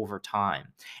or over time.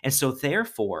 And so,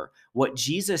 therefore, what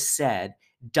Jesus said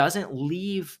doesn't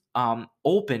leave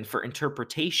open for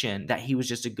interpretation that he was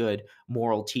just a good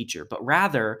moral teacher, but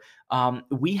rather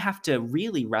we have to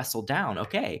really wrestle down,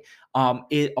 okay,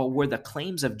 were the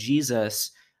claims of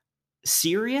Jesus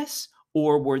serious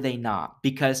or were they not?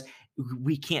 Because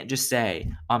we can't just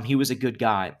say he was a good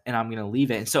guy and I'm going to leave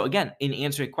it. And so, again, in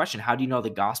answering the question, how do you know the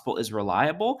gospel is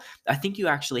reliable? I think you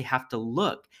actually have to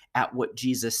look at what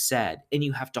Jesus said and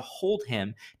you have to hold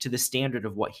him to the standard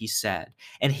of what he said.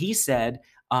 And he said,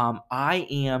 I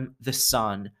am the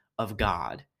Son of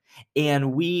God.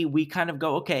 And we kind of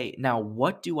go, okay, now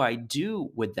what do I do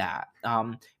with that?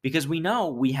 Because we know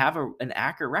we have an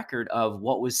accurate record of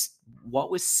what was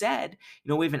said.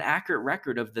 We have an accurate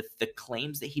record of the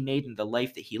claims that he made and the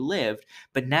life that he lived.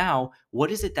 But now, what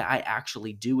is it that I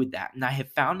actually do with that? And I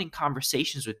have found in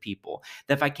conversations with people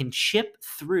that if I can chip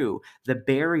through the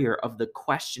barrier of the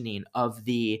questioning of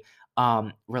the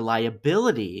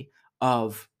reliability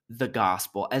of the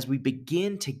gospel, as we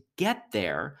begin to get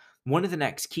there, one of the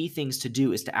next key things to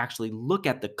do is to actually look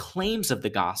at the claims of the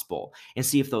gospel and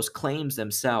see if those claims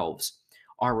themselves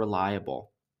are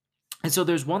reliable. And so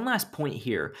there's one last point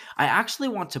here. I actually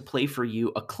want to play for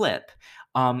you a clip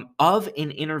of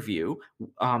an interview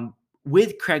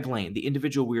with Craig Lane, the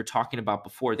individual we were talking about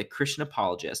before, the Christian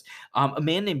apologist. A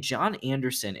man named John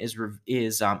Anderson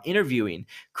is interviewing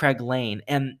Craig Lane,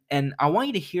 and I want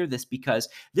you to hear this because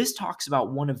this talks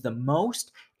about one of the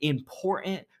most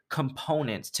important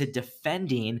components to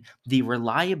defending the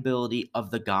reliability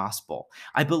of the gospel.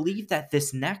 I believe that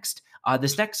this next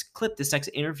clip, this next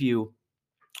interview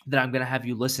that I'm going to have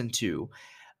you listen to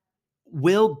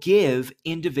will give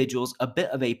individuals a bit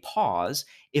of a pause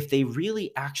if they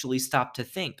really actually stop to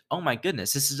think, oh my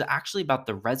goodness, this is actually about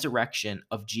the resurrection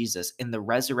of Jesus and the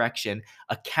resurrection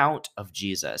account of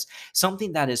Jesus,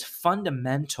 something that is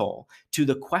fundamental to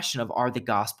the question of are the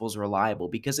gospels reliable?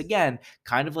 Because again,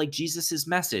 kind of like Jesus's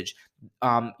message,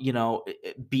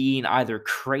 being either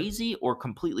crazy or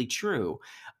completely true,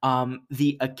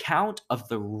 the account of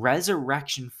the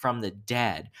resurrection from the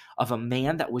dead of a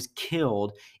man that was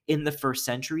killed in the first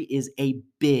century is a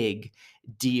big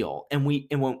deal.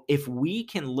 If we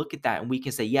can look at that and we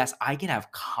can say, yes, I can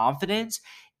have confidence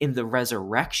in the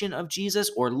resurrection of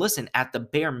Jesus, or listen, at the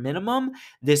bare minimum,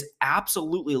 this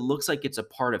absolutely looks like it's a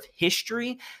part of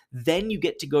history, then you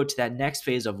get to go to that next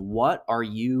phase of what are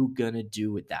you going to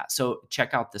do with that? So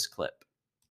check out this clip.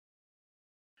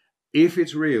 If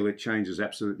it's real, it changes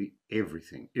absolutely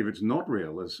everything. If it's not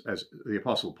real, as the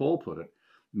Apostle Paul put it,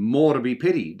 more to be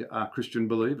pitied are Christian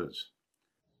believers.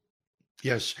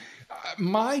 Yes.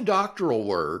 My doctoral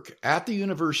work at the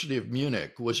University of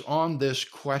Munich was on this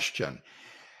question.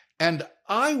 And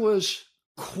I was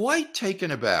quite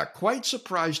taken aback, quite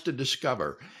surprised to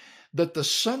discover that the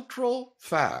central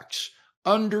facts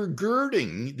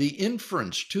undergirding the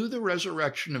inference to the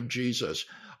resurrection of Jesus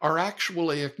are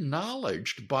actually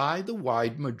acknowledged by the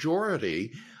wide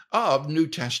majority of New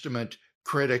Testament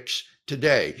critics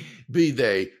today, be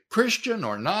they Christian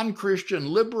or non-Christian,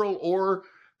 liberal or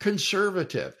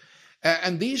conservative.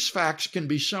 And these facts can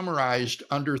be summarized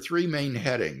under three main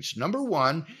headings. Number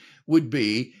one would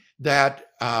be that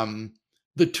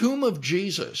the tomb of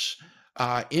Jesus,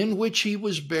 in which he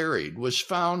was buried, was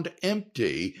found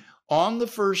empty on the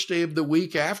first day of the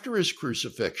week after his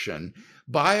crucifixion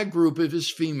by a group of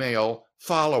his female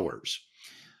followers.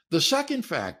 The second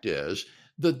fact is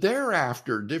that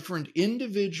thereafter, different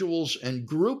individuals and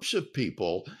groups of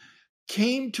people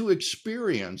came to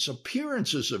experience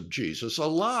appearances of Jesus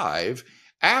alive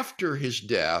after his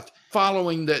death,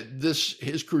 following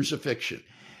his crucifixion.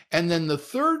 And then the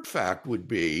third fact would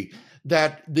be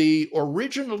that the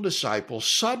original disciples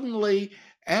suddenly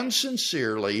and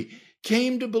sincerely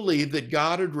came to believe that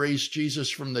God had raised Jesus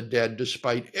from the dead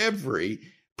despite every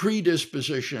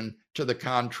predisposition to the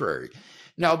contrary.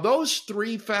 Now, those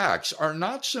three facts are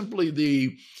not simply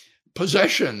the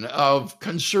possession of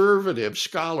conservative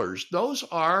scholars. Those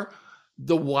are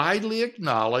the widely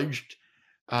acknowledged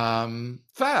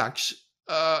facts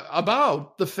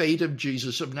about the fate of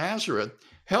Jesus of Nazareth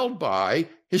held by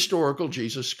historical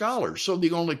Jesus scholars. So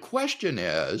the only question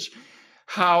is,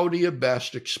 how do you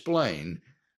best explain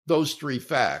those three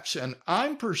facts? And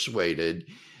I'm persuaded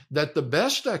that the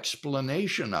best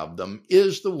explanation of them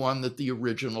is the one that the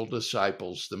original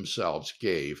disciples themselves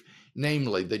gave,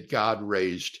 namely that God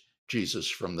raised Jesus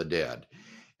from the dead.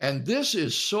 And this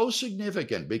is so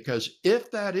significant because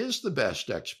if that is the best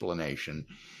explanation,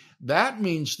 that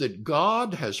means that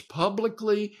God has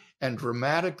publicly and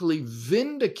dramatically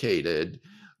vindicated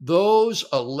those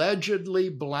allegedly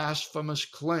blasphemous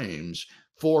claims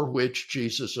for which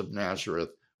Jesus of Nazareth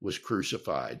was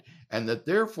crucified, and that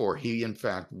therefore he, in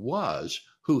fact, was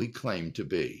who he claimed to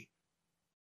be.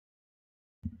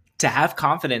 To have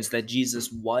confidence that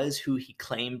Jesus was who he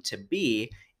claimed to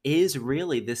be is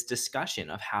really this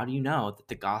discussion of how do you know that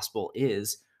the gospel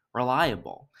is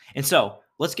reliable. And so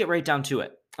let's get right down to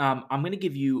it. I'm going to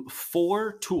give you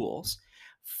 4 tools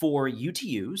for you to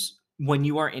use when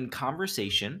you are in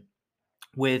conversation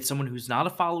with someone who's not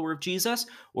a follower of Jesus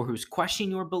or who's questioning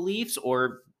your beliefs,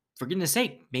 or for goodness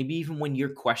sake, maybe even when you're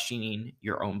questioning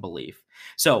your own belief.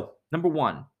 So, number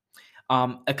 1,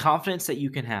 a confidence that you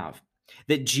can have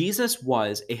that Jesus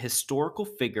was a historical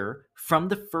figure from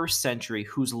the first century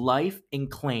whose life and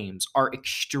claims are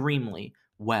extremely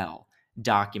well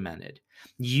documented.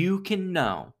 You can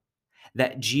know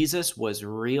that Jesus was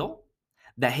real,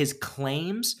 that his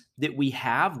claims that we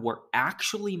have were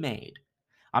actually made.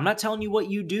 I'm not telling you what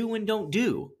you do and don't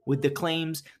do with the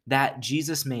claims that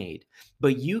Jesus made,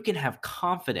 but you can have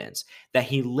confidence that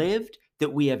he lived,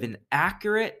 that we have an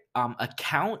accurate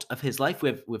account of his life. We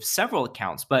have several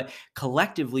accounts, but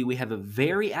collectively, we have a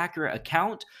very accurate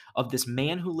account of this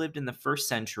man who lived in the first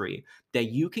century that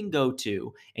you can go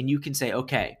to and you can say,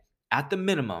 okay, at the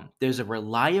minimum, there's a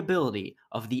reliability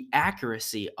of the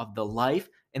accuracy of the life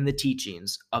and the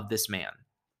teachings of this man.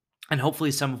 And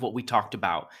hopefully, some of what we talked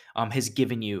about has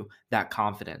given you that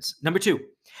confidence. Number 2,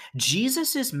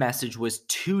 Jesus' message was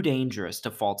too dangerous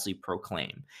to falsely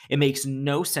proclaim. It makes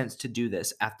no sense to do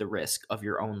this at the risk of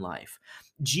your own life.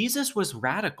 Jesus was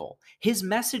radical. His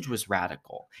message was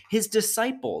radical. His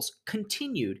disciples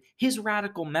continued his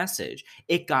radical message.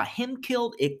 It got him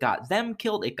killed. It got them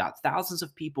killed. It got thousands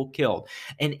of people killed.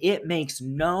 And it makes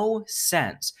no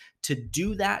sense to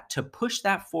do that, to push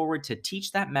that forward, to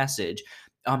teach that message,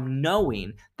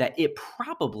 knowing that it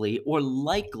probably or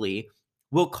likely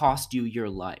will cost you your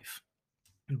life.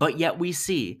 But yet we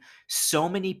see so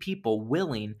many people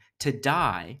willing to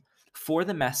die for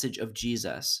the message of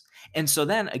Jesus. And so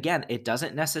then again, it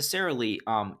doesn't necessarily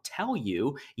tell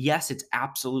you, yes, it's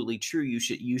absolutely true.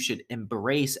 You should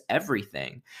embrace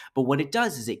everything. But what it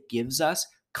does is it gives us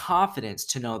confidence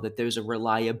to know that there's a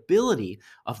reliability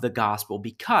of the gospel,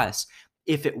 because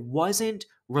if it wasn't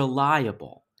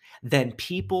reliable, then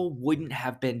people wouldn't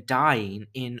have been dying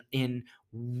in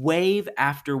wave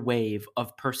after wave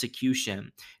of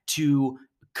persecution to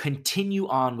continue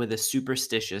on with a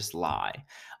superstitious lie.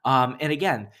 And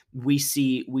again, we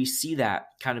see that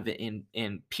kind of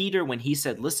in Peter when he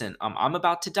said, "Listen, I'm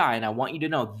about to die, and I want you to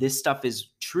know this stuff is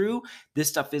true. This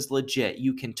stuff is legit.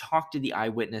 You can talk to the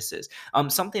eyewitnesses."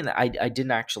 Something that I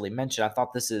didn't actually mention. I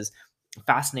thought this is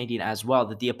fascinating as well,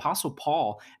 that the Apostle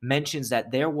Paul mentions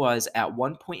that there was at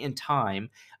one point in time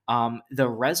the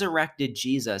resurrected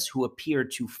Jesus who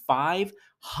appeared to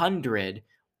 500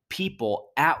 people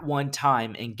at one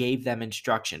time and gave them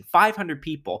instruction. 500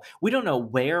 people. We don't know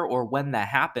where or when that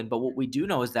happened, but what we do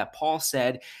know is that Paul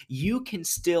said, you can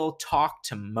still talk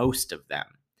to most of them.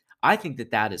 I think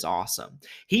that that is awesome.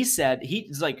 He said,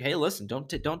 he's like, hey, listen,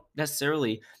 don't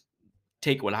necessarily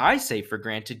take what I say for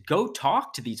granted. Go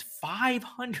talk to these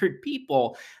 500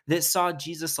 people that saw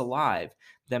Jesus alive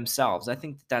themselves. I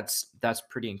think that's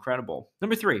pretty incredible.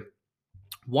 Number 3,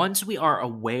 once we are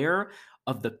aware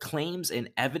of the claims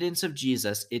and evidence of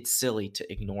Jesus, it's silly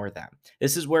to ignore them.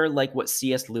 This is where, like what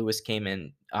C.S. Lewis came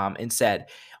in and said,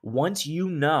 once you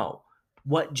know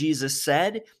what Jesus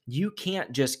said, you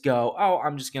can't just go, oh,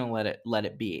 I'm just going to let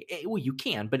it be. Well, you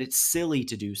can, but it's silly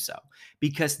to do so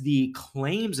because the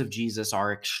claims of Jesus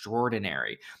are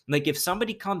extraordinary. Like if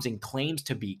somebody comes and claims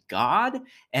to be God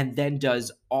and then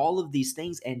does all of these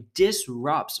things and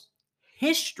disrupts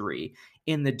history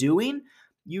in the doing,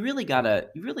 you really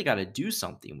gotta do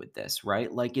something with this,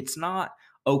 right? Like it's not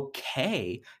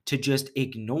okay to just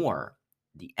ignore.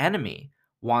 The enemy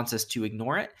wants us to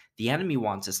ignore it. The enemy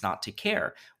wants us not to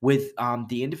care. With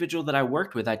the individual that I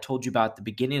worked with, I told you about at the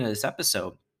beginning of this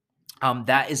episode.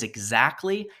 That is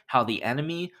exactly how the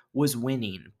enemy was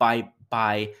winning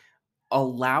by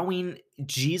allowing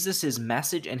Jesus's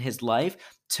message and his life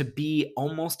to be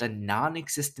almost a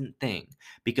non-existent thing,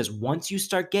 because once you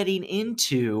start getting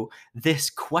into this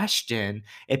question,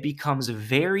 it becomes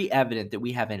very evident that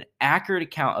we have an accurate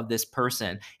account of this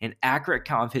person, an accurate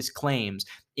account of his claims,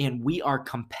 and we are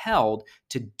compelled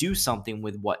to do something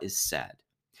with what is said.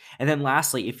 And then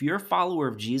lastly, if you're a follower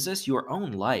of Jesus, your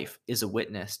own life is a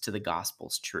witness to the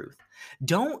gospel's truth.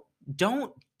 Don't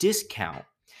discount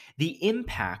the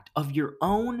impact of your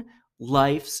own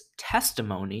life's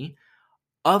testimony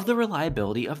of the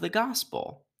reliability of the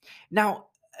gospel. Now,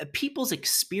 people's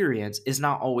experience is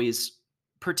not always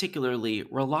particularly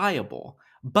reliable,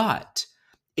 but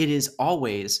it is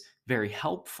always very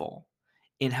helpful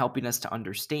in helping us to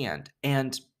understand.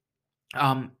 And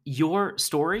your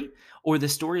story, or the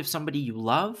story of somebody you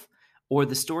love, or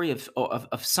the story of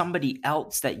somebody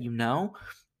else that you know,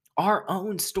 our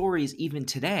own stories even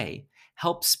today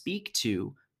help speak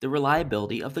to the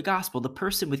reliability of the gospel. The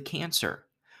person with cancer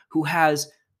who has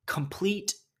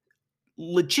complete,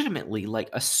 legitimately, like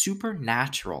a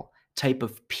supernatural type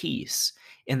of peace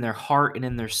in their heart and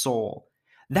in their soul,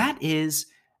 that is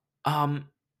um,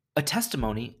 a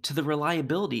testimony to the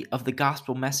reliability of the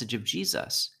gospel message of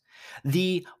Jesus.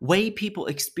 The way people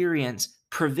experience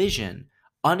provision,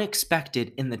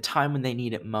 unexpected in the time when they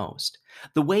need it most.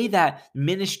 The way that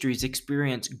ministries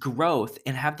experience growth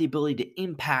and have the ability to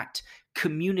impact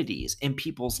communities and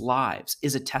people's lives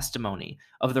is a testimony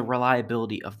of the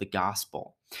reliability of the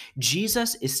gospel.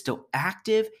 Jesus is still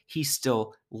active, he's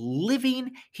still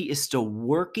living, he is still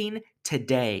working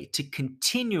today to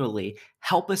continually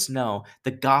help us know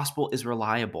the gospel is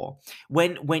reliable.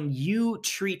 When you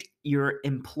treat your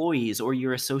employees or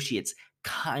your associates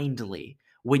kindly,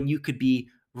 when you could be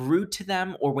rude to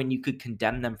them or when you could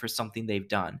condemn them for something they've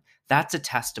done, that's a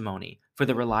testimony for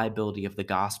the reliability of the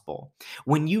gospel.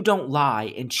 When you don't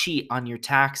lie and cheat on your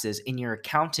taxes and your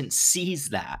accountant sees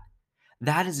that,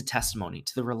 that is a testimony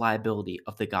to the reliability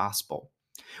of the gospel.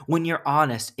 When you're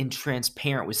honest and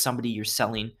transparent with somebody you're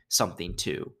selling something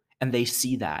to, and they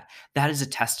see that, that is a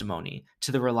testimony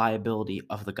to the reliability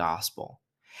of the gospel.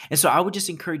 And so I would just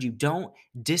encourage you, don't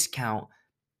discount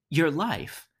your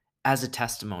life as a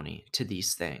testimony to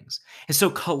these things. And so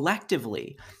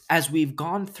collectively, as we've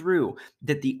gone through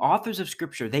that, the authors of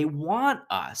scripture, they want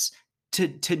us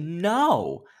to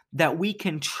know that we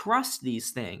can trust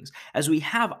these things, as we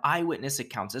have eyewitness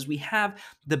accounts, as we have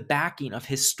the backing of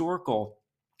historical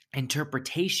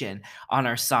interpretation on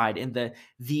our side, and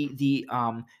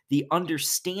the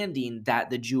understanding that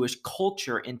the Jewish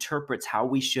culture interprets how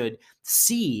we should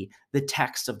see the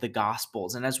text of the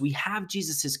gospels. And as we have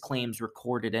Jesus's claims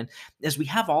recorded, and as we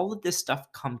have all of this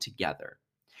stuff come together,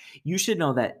 you should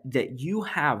know that you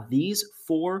have these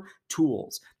four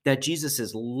tools: that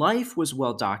Jesus's life was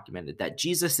well documented, that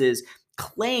Jesus's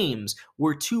claims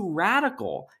were too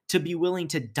radical to be willing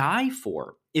to die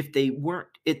for if they weren't,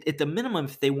 at the minimum,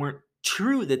 if they weren't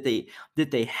true, that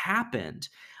they happened,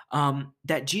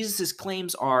 that Jesus's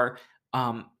claims are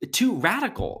too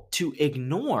radical to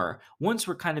ignore once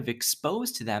we're kind of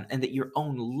exposed to them, and that your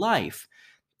own life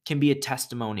can be a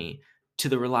testimony to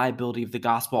the reliability of the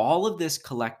gospel. All of this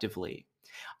collectively,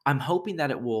 I'm hoping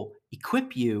that it will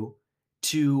equip you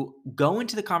to go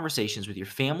into the conversations with your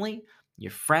family,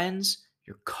 your friends,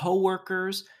 your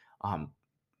coworkers,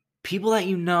 people that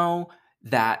you know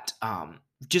that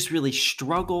just really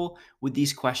struggle with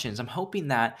these questions. I'm hoping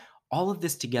that all of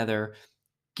this together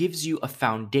gives you a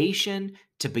foundation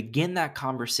to begin that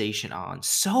conversation on,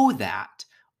 so that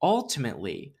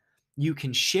ultimately you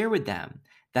can share with them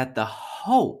that the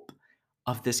hope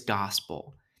of this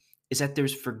gospel is that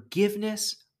there's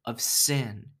forgiveness of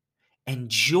sin and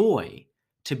joy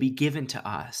to be given to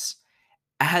us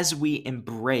as we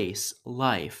embrace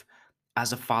life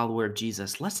as a follower of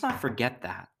Jesus. Let's not forget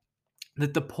that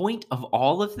the point of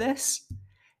all of this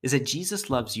is that Jesus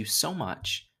loves you so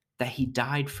much that he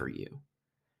died for you.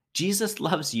 Jesus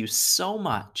loves you so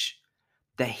much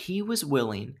that he was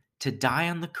willing to die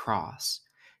on the cross,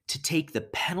 to take the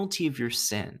penalty of your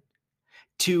sin,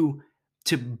 to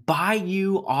buy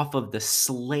you off of the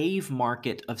slave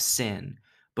market of sin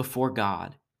before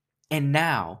God, and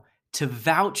now to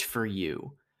vouch for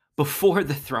you before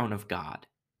the throne of God.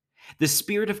 The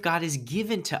Spirit of God is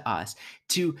given to us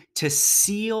to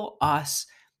seal us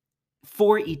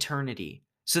for eternity,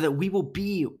 so that we will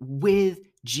be with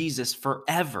Jesus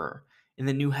forever in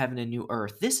the new heaven and new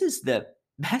earth. This is the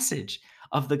message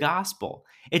of the gospel.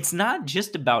 It's not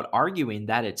just about arguing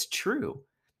that it's true.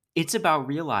 It's about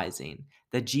realizing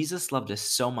that Jesus loved us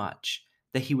so much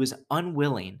that he was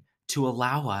unwilling to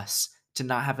allow us to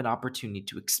not have an opportunity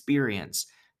to experience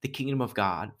the kingdom of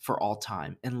God for all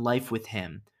time and life with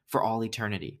him for all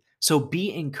eternity. So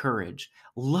be encouraged.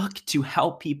 Look to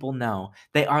help people know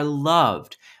they are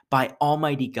loved by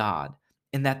Almighty God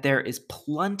and that there is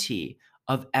plenty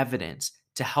of evidence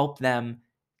to help them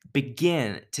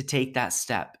begin to take that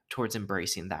step towards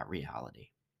embracing that reality.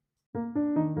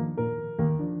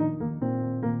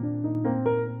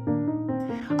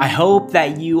 I hope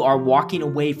that you are walking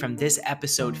away from this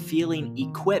episode feeling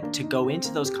equipped to go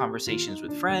into those conversations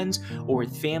with friends or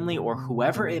with family or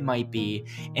whoever it might be,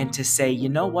 and to say, you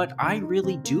know what, I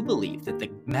really do believe that the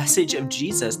message of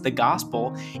Jesus, the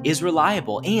gospel, is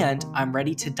reliable, and I'm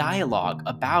ready to dialogue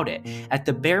about it. At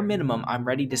the bare minimum, I'm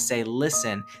ready to say,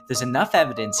 listen, there's enough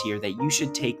evidence here that you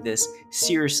should take this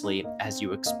seriously as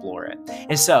you explore it.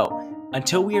 And so,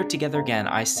 until we are together again,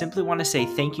 I simply want to say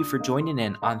thank you for joining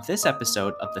in on this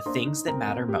episode of the Things That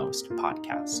Matter Most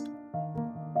podcast.